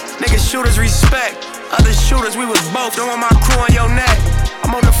money, niggas shooters respect. Other shooters, we was both, don't want my crew on your neck.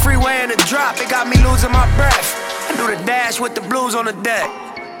 I'm on the freeway in the drop, it got me losing my breath. I do the dash with the blues on the deck.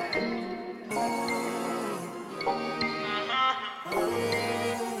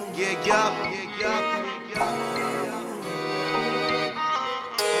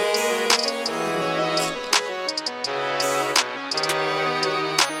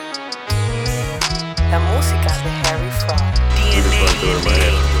 La música de Harry Fraud.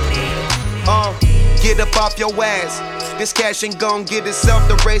 Get up off your ass. This cash ain't gon' get itself.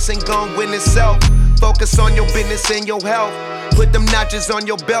 The race ain't gon' win itself. Focus on your business and your health. Put them notches on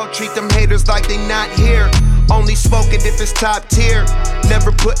your belt. Treat them haters like they not here. Only smoke it if it's top tier.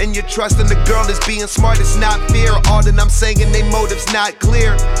 Never putting your trust in the girl is being smart, it's not fear. All that I'm saying, they motives not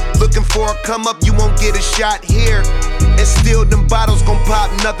clear. Looking for a come up, you won't get a shot here. And still them bottles gon'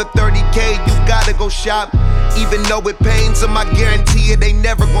 pop another 30K, you gotta go shop. Even though it pains them, I guarantee it ain't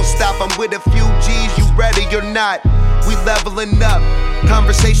never gon' stop. I'm with a few G's, you ready or not? We leveling up.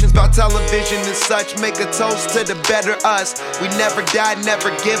 Conversations about television and such. Make a toast to the better us. We never die, never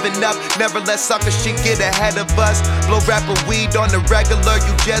giving up. Never let sucker shit get ahead of us. Blow rapper weed on the regular.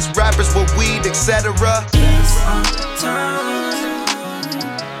 You just rappers with weed, etc. Yes, on time.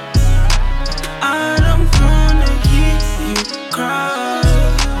 I don't wanna hear you cry.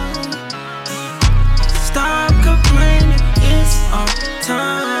 Stop complaining, it's on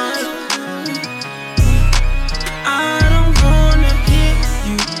time.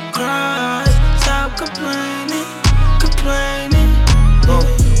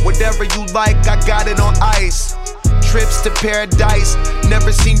 Whatever you like, I got it on ice. Trips to paradise,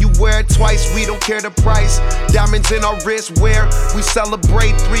 never seen you wear it twice, we don't care the price. Diamonds in our wrist where we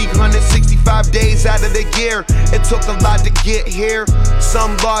celebrate 365 days out of the year. It took a lot to get here,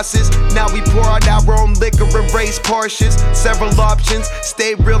 some losses. Now we pour out our own liquor and race Porsches. Several options,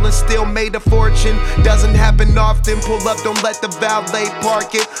 stay real and still made a fortune. Doesn't happen often, pull up, don't let the valet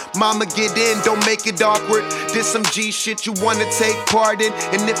park it. Mama get in, don't make it awkward. This some G shit you wanna take part in.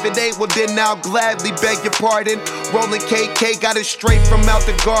 And if it ain't, well then I'll gladly beg your pardon. Rolling KK, got it straight from out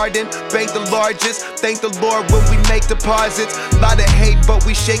the garden. Bank the largest, thank the Lord when we make deposits. Lot of hate, but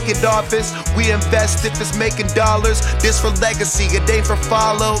we shake it off as we invest if it's making dollars. This for legacy, it ain't for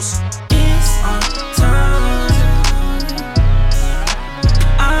follows. It's on time.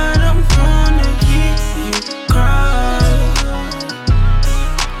 I don't wanna hear you cry.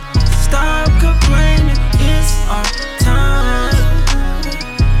 Stop complaining, it's on time.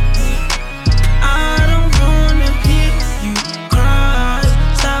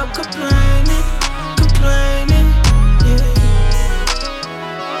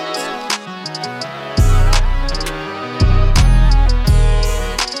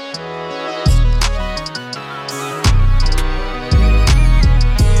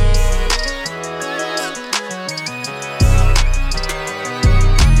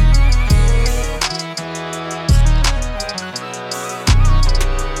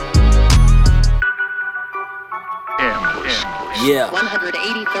 Yeah.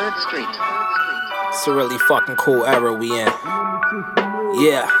 183rd Street. It's a really fucking cool era we in.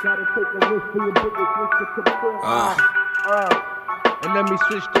 Yeah. And let me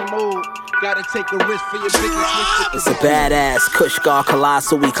switch the mood. Gotta take a risk for your biggest. It's a badass Kush Guard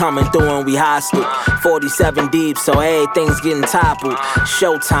Colossal. We coming through and we hostile. 47 deep, so everything's getting toppled.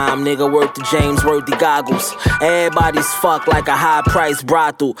 Showtime, nigga, worth the James Worthy goggles. Everybody's fucked like a high-priced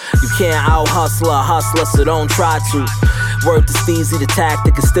brothel. You can't out-hustle a hustler, so don't try to. Word to Steezy, the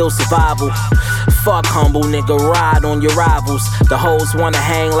tactic is still survival. Fuck humble, nigga, ride on your rivals. The hoes wanna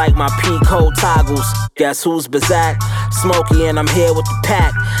hang like my P-code toggles. Guess who's Bazak? Smokey, and I'm here with the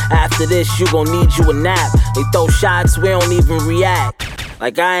pack. After this, you gon' need you a nap. They throw shots, we don't even react.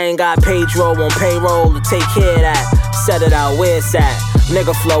 Like I ain't got Pedro on payroll to take care of that. Set it out where it's at.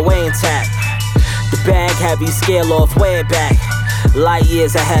 Nigga flow way intact. The bag heavy, scale off way back. Light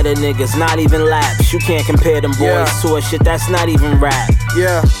years ahead of niggas, not even laps. You can't compare them boys to a shit that's not even rap.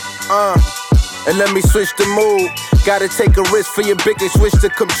 Yeah, and let me switch the mood. Gotta take a risk for your biggest wish to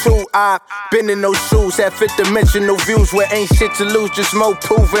come true. I've been in those shoes, had fifth dimensional views where ain't shit to lose, just more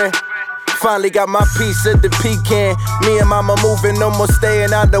proving. Finally got my piece of the pecan. Me and mama moving, no more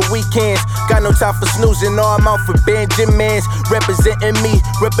staying out the weekends. Got no time for snoozing, no, I'm out for Benjamins. Representing me,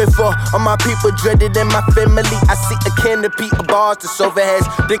 repping for all my people dreaded in my family. I see a canopy of bars, the overheads.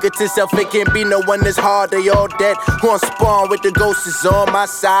 Think it to self, it can't be no one that's hard, they all dead. Who on spawn with the ghosts is on my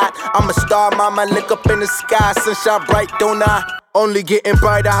side. I'm a star, mama, look up in the sky. Sunshine bright, don't I? Only getting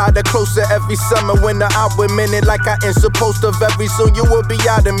brighter, harder, closer every summer. When I out with minute like I ain't supposed to. Very soon you will be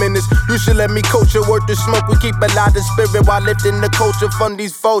out of minutes. You should let me coach your work to smoke. We keep a lot of spirit while lifting the culture from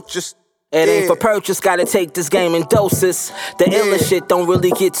these vultures. It ain't for purchase, gotta take this game in doses. The illest shit don't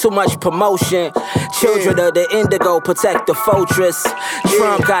really get too much promotion. Children of the indigo protect the fortress.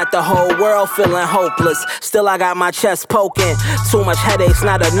 Trump got the whole world feeling hopeless. Still I got my chest poking. Too much headaches,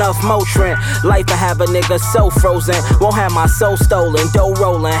 not enough Motrin. Life I have a nigga so frozen. Won't have my soul stolen. Dough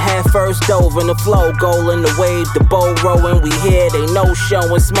rolling, head first dove in the flow. Goal in the wave, the bow rolling. We here, they no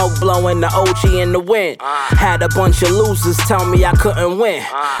showing. Smoke blowing, the OG in the wind. Had a bunch of losers tell me I couldn't win.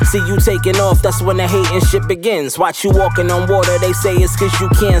 See you taking off, that's when the hating shit begins. Watch you walking on water, they say it's cause you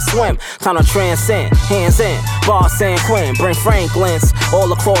can't swim. Time to transcend, hands in, Bar San Quentin, bring Franklin's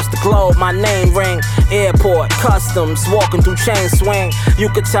all across the globe, my name ring. Airport, customs, walking through chain swing. You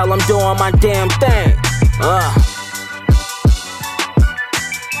could tell I'm doing my damn thing.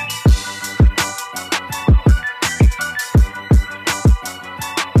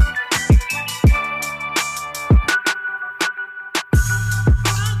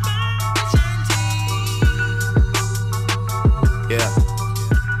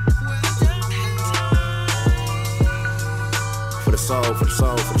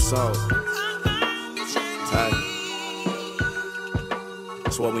 For the soul. Hey.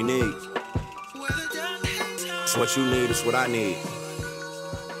 It's what we need. It's what you need, it's what I need.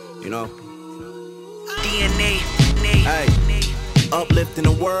 You know? DNA. Hey. Uplifting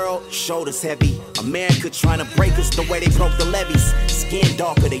the world, shoulders heavy. America trying to break us the way they broke the levees. Skin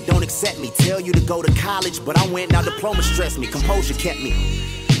darker, they don't accept me. Tell you to go to college, but I went, now diploma stressed me. Composure kept me.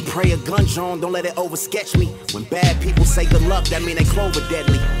 Pray a gun drawn, don't let it oversketch me. When bad people say good luck, that mean they clover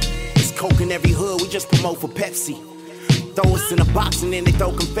deadly. It's coke in every hood, we just promote for Pepsi. Throw us in a box and then they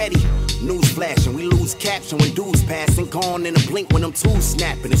throw confetti. News flashing, we lose caption when dudes passing. Gone in a blink when them tools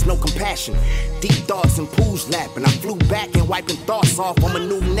snapping, there's no compassion. Deep thoughts and pools lapping. I flew back and wiping thoughts off on my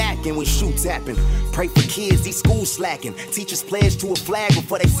new napkin when shoe tapping. Pray for kids, these schools slacking. Teachers pledge to a flag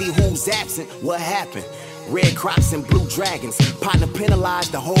before they see who's absent. What happened? Red Crocs and blue dragons. Partner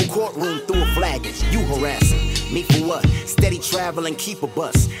penalized the whole courtroom through a flagging. You harassing me for what? Steady traveling, keep a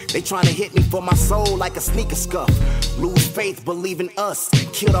bus. They trying to hit me for my soul like a sneaker scuff. Lose faith, believe in us.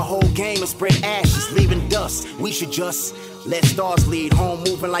 Kill the whole game and spread ashes, leaving dust. We should just let stars lead, home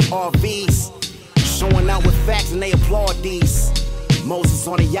moving like RVs. Showing out with facts and they applaud these. Moses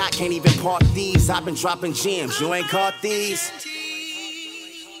on a yacht can't even park these. I've been dropping gems, you ain't caught these.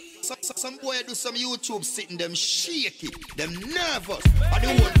 Some boy do some YouTube sitting them shaky, them nervous. I do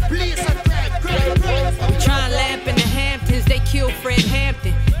want place and cry. We trying lamp in the Hamptons, they kill Fred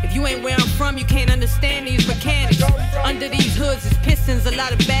Hampton. If you ain't where I'm from, you can't understand these mechanics. Under these hoods is pistons, a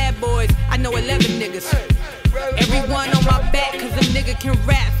lot of bad boys. I know 11 niggas. Everyone on my back, cause a nigga can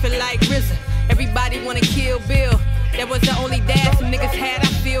rap, feel like RZA. Everybody wanna kill Bill. That was the only dad some niggas had. I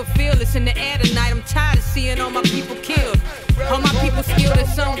feel fearless in the air tonight. I'm tired of seeing all my people killed. All my people skilled in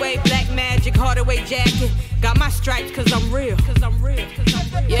some way. Black magic, Hardaway jacket. Got my stripes cause I'm real.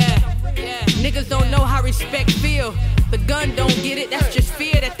 Yeah. Niggas don't know how respect feel. The gun don't get it, that's just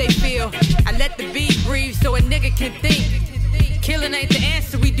fear that they feel. I let the beat breathe so a nigga can think. Killing ain't the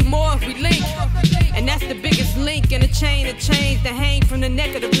answer, we do more if we link. And that's the biggest link in a chain of chains that hang from the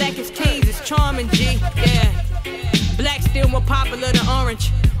neck of the blackest kings. It's charming, G, yeah. Black still more popular than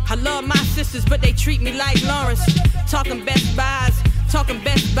orange. I love my sisters, but they treat me like Lawrence. Talking Best Buys.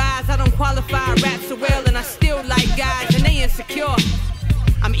 I don't qualify, I rap so well, and I still like guys, and they insecure.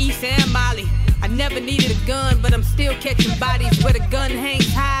 I'm East and Molly. I never needed a gun, but I'm still catching bodies where the gun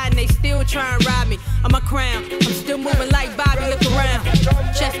hangs high, and they still try and rob me. I'm a crown. I'm still moving like Bobby, look around.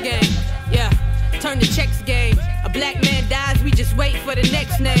 Chess game, yeah, turn the checks game. A black man dies, we just wait for the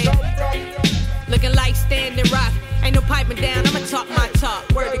next name. Looking like Standing Rock, ain't no piping down, I'ma talk my talk.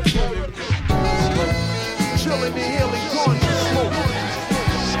 Word to God. Chillin' and healing, gone to smoke.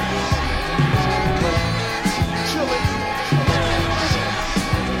 Chillin',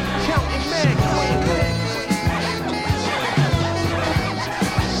 counting mad queen.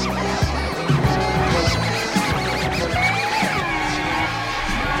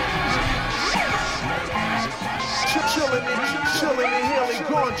 Chillin' and healing,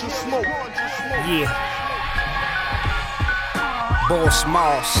 gone to smoke. Yeah. Boss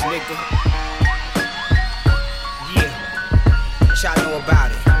Moss, nigga. Yeah. Y'all know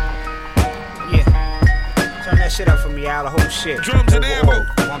about it. Yeah. Turn that shit up for me, Al. The whole shit. Drums and ammo.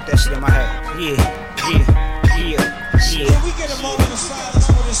 Want that shit in my head. Yeah. Can we get a moment of silence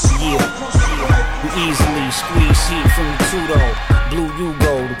for this song? We easily squeeze heat from the Tudo. Blue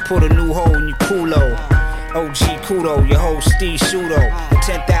Yugo to put a new hole in your culo. OG Kudo, your whole Steve Shudo. With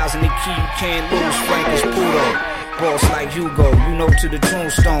 10,000 the key, you can't lose. Frank is Pudo. Boss like Hugo, you know to the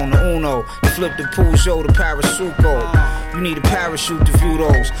tombstone, the Uno. To flip the Peugeot, the Parasuco. You need a parachute to view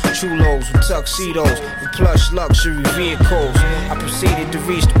those chulos with tuxedos, with plush luxury vehicles. I proceeded to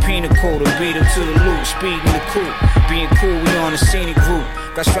reach the pinnacle, to beat him to the loop, speeding the coupe. Being cool, we on a scenic route.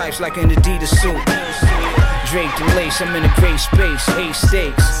 Got stripes like an Adidas suit. Draped in lace, I'm in a great space, 8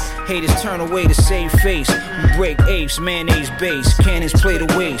 stakes. Haters turn away to save face. We break apes, mayonnaise base. Cannons play the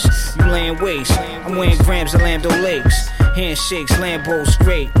waist. You laying waste. I'm weighing grams of Lambdo Lakes. Handshakes, Lambo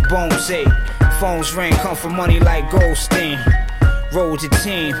scrape, bones ache. Phones ring, come for money like Goldstein. Roll with the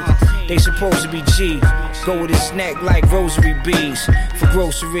team, they supposed to be G. Go with his neck like rosary beads. For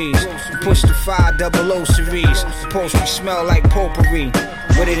groceries, push the 500 series. Upholstery smell like potpourri,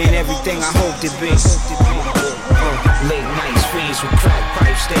 but it ain't everything I hoped it be. Late nights, fiends with crack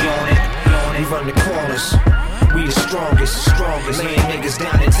pipes, stay on it. We run the corners, we the strongest. Laying niggas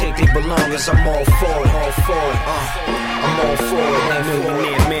down and take their belongings. I'm all for it, I'm all for it.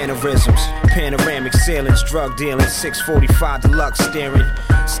 Millionaire mannerisms, panoramic ceilings, drug dealing, 645 deluxe steering.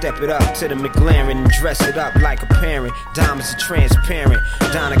 Step it up to the McLaren and dress it up like a parent. Diamonds are transparent.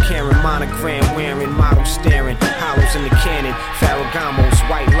 Donna Karen monogram wearing, model staring. Hollows in the cannon, Ferragamos,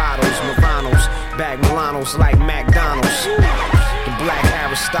 white lottos, Muranos, bag Milanos like McDonald's. The black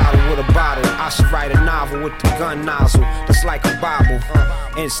Aristotle with a bottle. I should write a novel with the gun nozzle. That's like a Bible.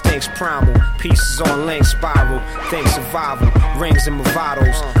 Instincts primal. Pieces on length spiral. Think survival. Rings and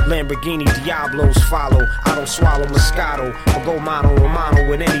Movados. Lamborghini Diablos follow. I don't swallow Moscato. Or go mano Romano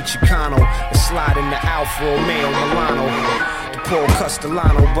with any Chicano. And slide in the Alfa Romeo Milano. Paul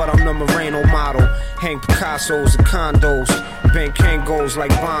Castellano, but I'm the Moreno model. Hang Picasso's and condos. Bank Kangos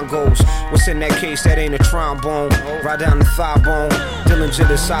like bongos. What's in that case? That ain't a trombone. Right down the thigh bone. Dillinger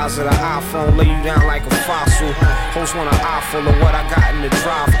the size of the iPhone. Lay you down like a fossil. Host want an eye full of what I got in the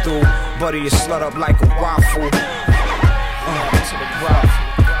drive-thru. Buddy, you slut up like a waffle. To the brothel.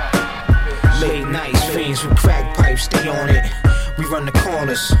 Late nights, fiends with crack pipes, stay on it. We run the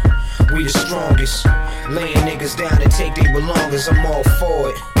corners, we the strongest. Laying niggas down and take their belongings. I'm all for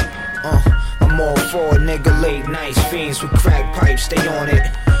it. I'm all for it, nigga. Late nights, fiends with crack pipes, stay on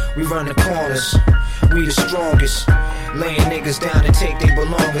it. We run the corners, we the strongest. Laying niggas down and take their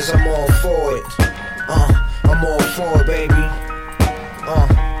belongings. I'm all for it. I'm all for it, baby.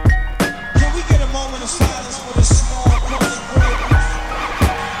 Can we get a moment of silence for this small public break?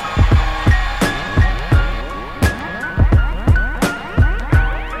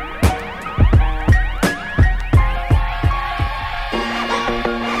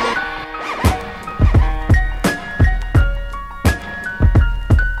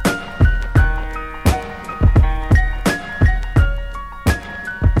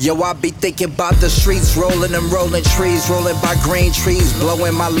 Yo, I be thinking about the streets, rolling them rolling trees, rolling by green trees,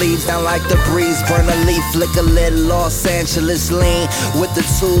 blowing my leaves down like the breeze. Burn a leaf, lick a lid, Los Angeles lean with the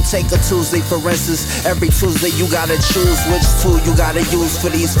tool. Take a Tuesday, for instance. Every Tuesday you gotta choose which tool you gotta use for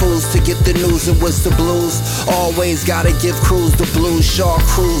these fools to get the news and what's the blues. Always gotta give crews the blues. Shaw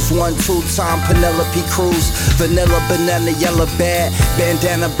Cruise, 1-2 time Penelope Cruz. Vanilla, banana, yellow bad,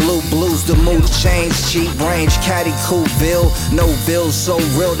 bandana, blue blues. The mood change, cheap range, caddy, coolville, no bills, so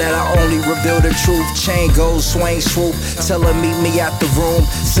real. feel that I only reveal the truth. Chain goes, swing, swoop. Tell her meet me at the room.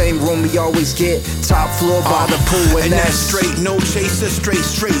 Same room we always get. Top floor by the pool. And that's straight, no chaser. Straight,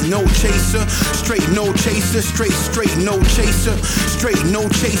 no chaser. Straight, no chaser. Straight, no chaser. Straight,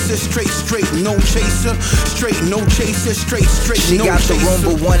 no chaser. Straight, no chaser. Straight, no chaser. Straight, she no got chaser. the room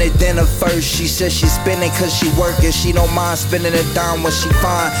but wanted dinner first. She says she's spending cause she working. She don't mind spending a dime when she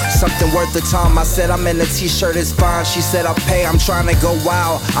find something worth the time. I said I'm in a t-shirt, it's fine. She said I'll pay, I'm trying to go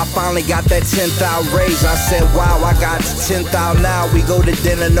wild. I finally got that 10,000 raise. I said wow, I got 10,000 now. We go to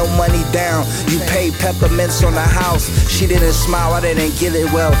dinner, no money down. You pay peppermints on the house. She didn't smile, I didn't get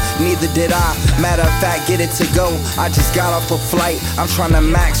it well. Neither did I. Matter of fact, get it to go. I just got off a flight. I'm trying to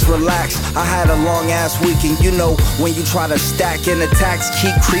max relax. I had a long ass weekend. You know when you try to stack in the tax,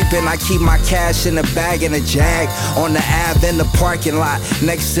 keep creeping. I keep my cash in a bag in a jag. On the Ave in the parking lot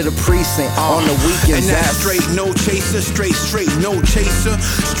next to the precinct. On the weekends. And that's straight, no chaser. Straight, no chaser.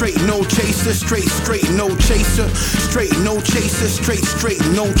 Straight, no chaser. Straight, no chaser. Straight, no chaser. Straight,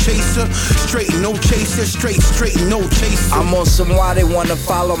 no chaser. Straight, no chaser. Straight, no chaser. I'm on some why they wanna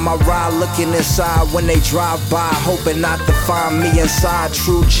follow my ride. Looking inside when they drive by, hoping not to find me inside.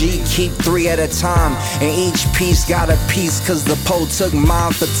 True G, keep 3 at a time. And each piece got a piece, cause the pole took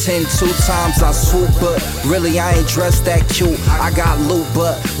mine for 10. 2 times I swoop, but really I ain't dressed that cute. I got loot,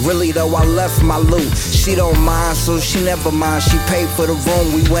 but really though I left my loot. She don't mind, so she never mind. She paid for the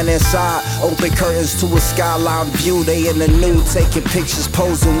room, we went inside. Open curtains to a skyline view. They in the nude, taking pictures,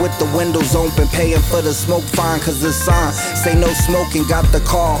 posing with the windows open. Paying for the smoke fine, cause the sign say no smoking. Got the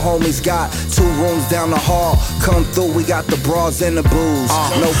car, homies got 2 rooms down the hall. Come through, we got the bras and the booze.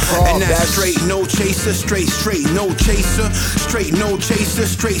 No problem. And that's straight, no chaser. Straight, no chaser. Straight, no chaser.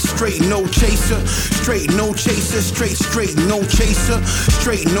 Straight, no chaser. Straight, no chaser. Straight, no chaser.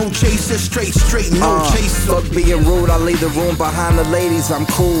 Straight, no chaser. Straight, no chaser. Fuck being rude, I leave the room behind the ladies. I'm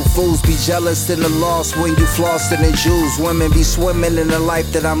cool, fools be jealous in the loss when you flossing the Jews. Women be swimming in the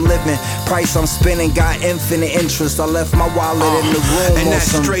life that I'm living. Price I'm spending got infinite interest. I left my wallet in the room. And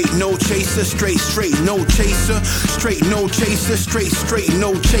that's straight, no chaser. Straight, no chaser. Straight, no chaser. Straight,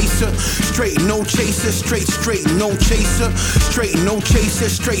 no chaser. Straight, no chaser. Straight, no chaser. Straight, no chaser.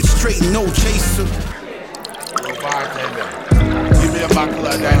 Straight, no chaser. Give me a buckle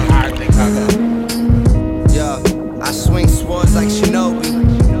of that hard thing I got. Yo, I swing swords like Shinobi.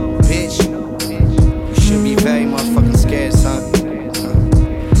 Bitch, you should be very motherfucking scared, son.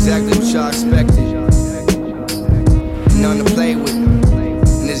 Exactly what y'all expected. Nothing to play with.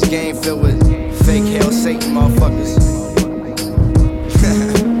 In this game filled with fake hell Satan motherfuckers.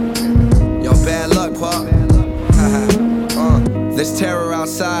 Yo, bad luck, Pop. There's terror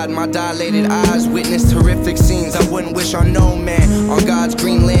outside, my dilated eyes witness horrific scenes I wouldn't wish on no man. On God's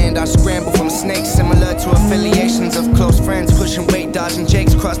green land, I scramble from snakes similar to affiliations of close friends. Pushing weight, dodging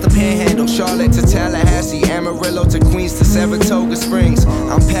jakes across the panhandle. Charlotte to Tallahassee, Amarillo to Queens to Saratoga Springs.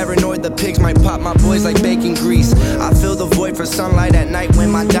 I'm paranoid the pigs might pop my boys like bacon grease. I feel the void for sunlight at night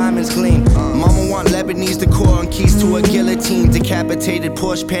when my diamonds gleam. Mama want Lebanese decor and keys to a guillotine. Decapitated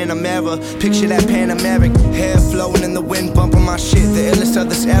Porsche Panamera, picture that Panameric. Hair flowing in the wind, bumping my shit, the illest of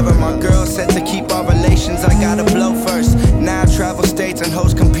this era. My girl said to keep our relations, I gotta blow first. Now I travel states and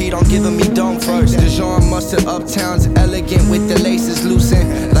hoes compete on giving me dome first. Dijon mustard uptowns, elegant with the laces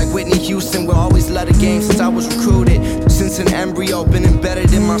loosened. Like Whitney Houston, we'll always love the game since I was recruited. Since an embryo, been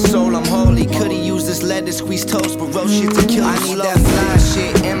embedded in my soul, I'm holy. Could've used this lead to squeeze toast, but roast shit to kill me. I need that fly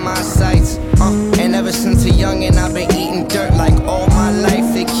shit in my sights. And ever since a youngin', I've been eating dirt like all my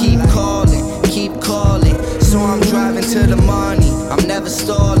life. It keep calling. So I'm driving to the money, I'm never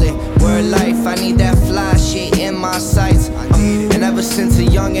stalling. Word life, I need that fly shit in my sights. And ever since a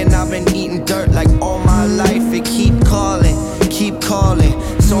youngin', I've been eating dirt like all my life. It keep calling.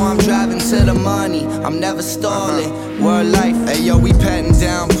 So I'm driving to the money, I'm never stalling. Word life, hey yo, we patting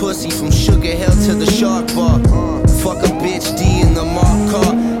down pussy from Sugar Hill to the Shark Bar. Fuck a bitch D in the Mark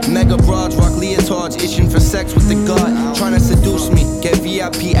car. Mega broads rock leotards, itching for sex with the god. Trying to seduce me, get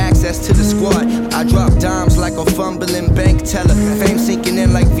VIP access to the squad. I drop dimes like a fumbling bank teller. Fame sinking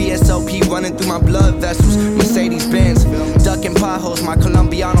in like VSOP running through my blood vessels. Mercedes Benz, ducking potholes. My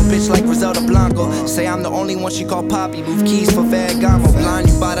Colombiano bitch like Griselda Blanco. Say I'm the only one she call Poppy. Move keys for Ferragamo. Blind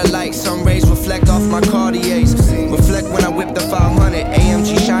you by the light, sun rays reflect off my Cartiers. Reflect when I whip the 500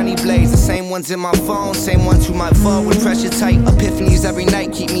 AMG shiny blades. The same ones in my phone, same ones who might fall with pressure tight. Epiphanies every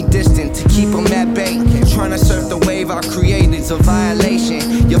night keep me distant to keep them at bay. Trying to surf the wave I created's a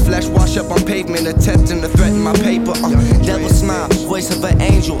violation. Your flesh wash up on pavement, attempting to threaten my paper. Devil smile, voice of an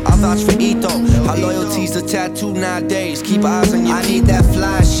angel. I vouch for Ito. Our loyalty's a tattoo nowadays. Keep eyes on your I need that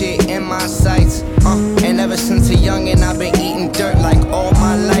fly shit in my sights. And ever since a youngin', I've been eating dirt like all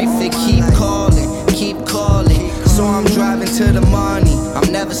my life.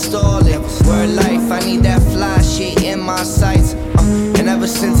 Ever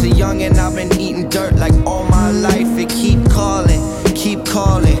since a youngin', I've been eating dirt like all my life. It keep calling.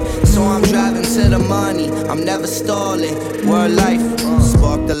 So I'm driving to the money, I'm never stalling. Word life,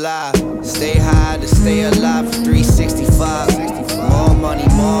 sparked alive. Stay high to stay alive for 365. More money,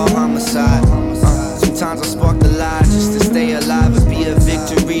 more homicide. Sometimes I spark the lie just to stay alive. It'd be a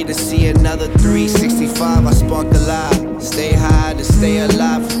victory to see another 365. I spark the lie. Stay high to stay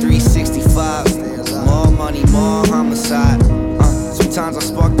alive for 365. More money, more homicide. Sometimes I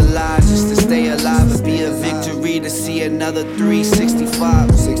spark the lie just to stay alive. It'd be a victory to see another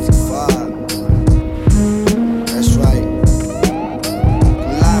 365. 65. That's right.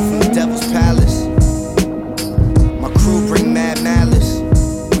 I'm live from the Devil's Palace. My crew bring mad malice.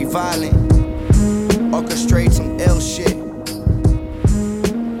 We violent. Orchestrate some ill shit.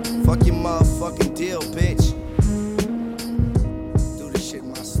 Fuck your motherfucking deal, bitch. Do this shit in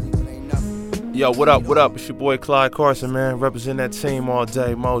my sleep, it ain't nothing. Yo, what up, what up? It's your boy Clyde Carson, man. Represent that team all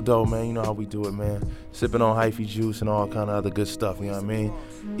day. Modo, man. You know how we do it, man. Sipping on hyphy juice and all kind of other good stuff, you know what I mean?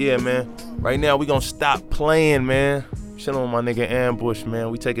 Yeah, man. Right now, we gonna stop playing, man. Chilling with my nigga Ammbush,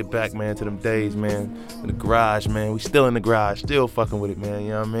 man. We take it back, man, to them days, man. In the garage, man. We still in the garage. Still fucking with it, man.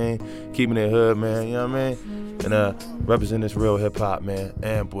 You know what I mean? Keeping it hood, man. You know what I mean? And represent this real hip-hop, man.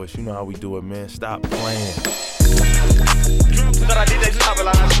 Ammbush, you know how we do it, man. Stop playing.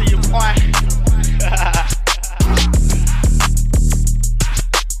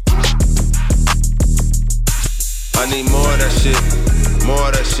 I need more of that shit, more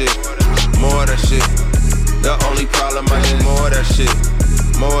of that shit, more of that shit. The only problem, I need more of that shit,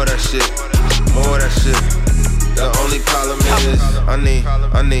 more of that shit, more of that shit. The only problem is I need.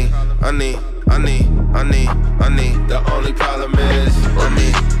 The only problem is I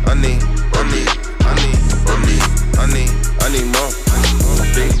need more.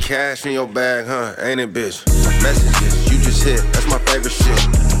 Big cash in your bag, huh? Ain't it, bitch? Messages you just hit, that's my favorite shit.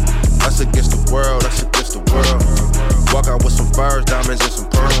 Us against the world, us against the world. Walk out with some furs, diamonds, and some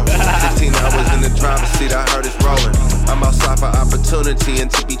pearls. 16 hours in the driver's seat, I heard it's rolling. I'm outside for opportunity and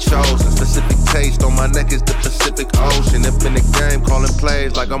to be chosen. Specific taste on my neck is the Pacific Ocean. If in the game, calling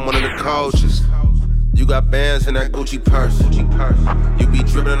plays like I'm one of the coaches. You got bands in that Gucci purse. You be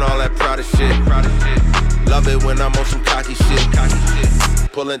dribbling all that Prada shit. Love it when I'm on some cocky shit.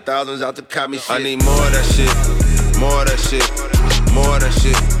 Pulling thousands out the copy shit. I need more of that shit, more of that shit, more of that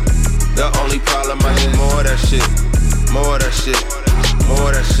shit. The only problem, I need more of that shit, more of that shit,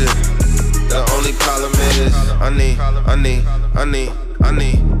 more of that shit. The only problem is I need.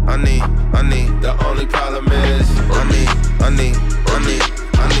 The only problem is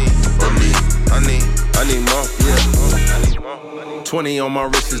I need more. Yeah. 20 on my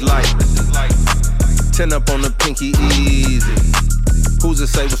wrist is light. 10 up on the pinky, easy. Who's to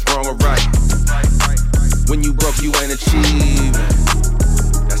say what's wrong or right? When you broke, you ain't achieving.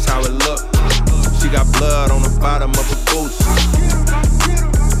 That's how it look. She got blood on the bottom of her boots.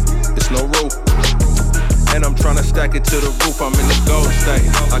 It's no roof. And I'm tryna stack it to the roof. I'm in the Golden State.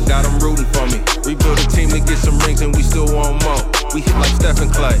 I got them rooting for me. We built a team to get some rings and we still want more. We hit like Steph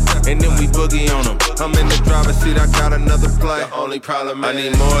and Clay, and then we boogie on them. I'm in the driver's seat, I got another play. The only problem is I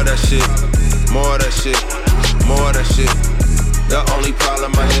need more of that shit, more of that shit, more of that shit. The only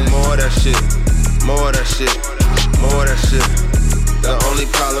problem, I need more of that shit, more of that shit, more of that shit. The only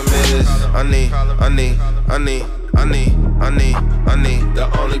problem is I need. The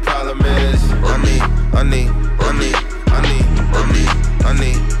only problem is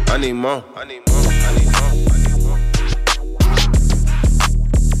I need more.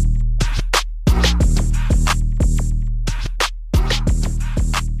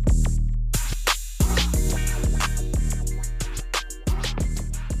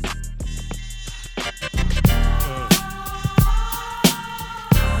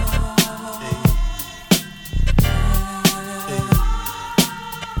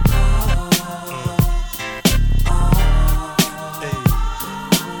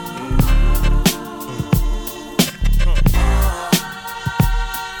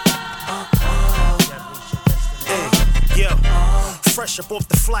 Fresh up off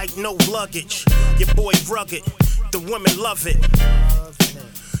the flight, no luggage. Your boy rugged, the women love it.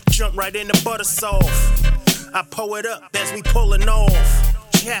 Jump right in the butter soft. I pull it up as we pulling off.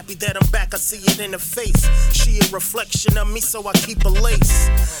 She happy that I'm back, I see it in her face. She a reflection of me, so I keep a lace.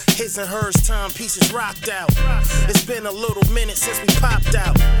 His and hers timepieces rocked out. It's been a little minute since we popped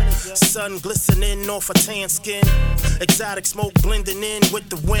out. Sun glistening off her tan skin. Exotic smoke blending in with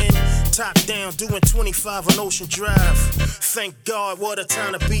the wind. Top down, doing 25 on Ocean Drive. Thank God, what a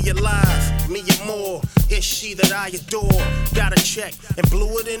time to be alive. Me and more, it's she that I adore. Got a check and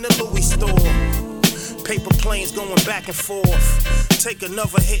blew it in the Louis store. Paper planes going back and forth. Take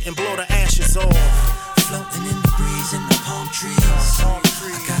another hit and blow the ashes off. Floating in the breeze in the palm trees. I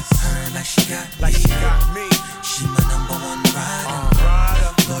got her like she got me. She my number one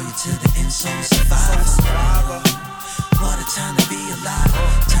rider. Loyal to the end, soul survivor. What a time to be alive.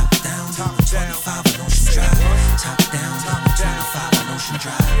 Top down, down 25 on Ocean Drive. Top down, down 25 on Ocean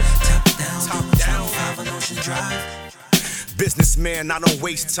Drive. Top down, down 25 on Ocean Drive. Businessman, I don't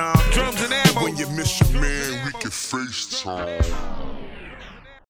waste time. Drums and ammo. When you miss your man, we can FaceTime.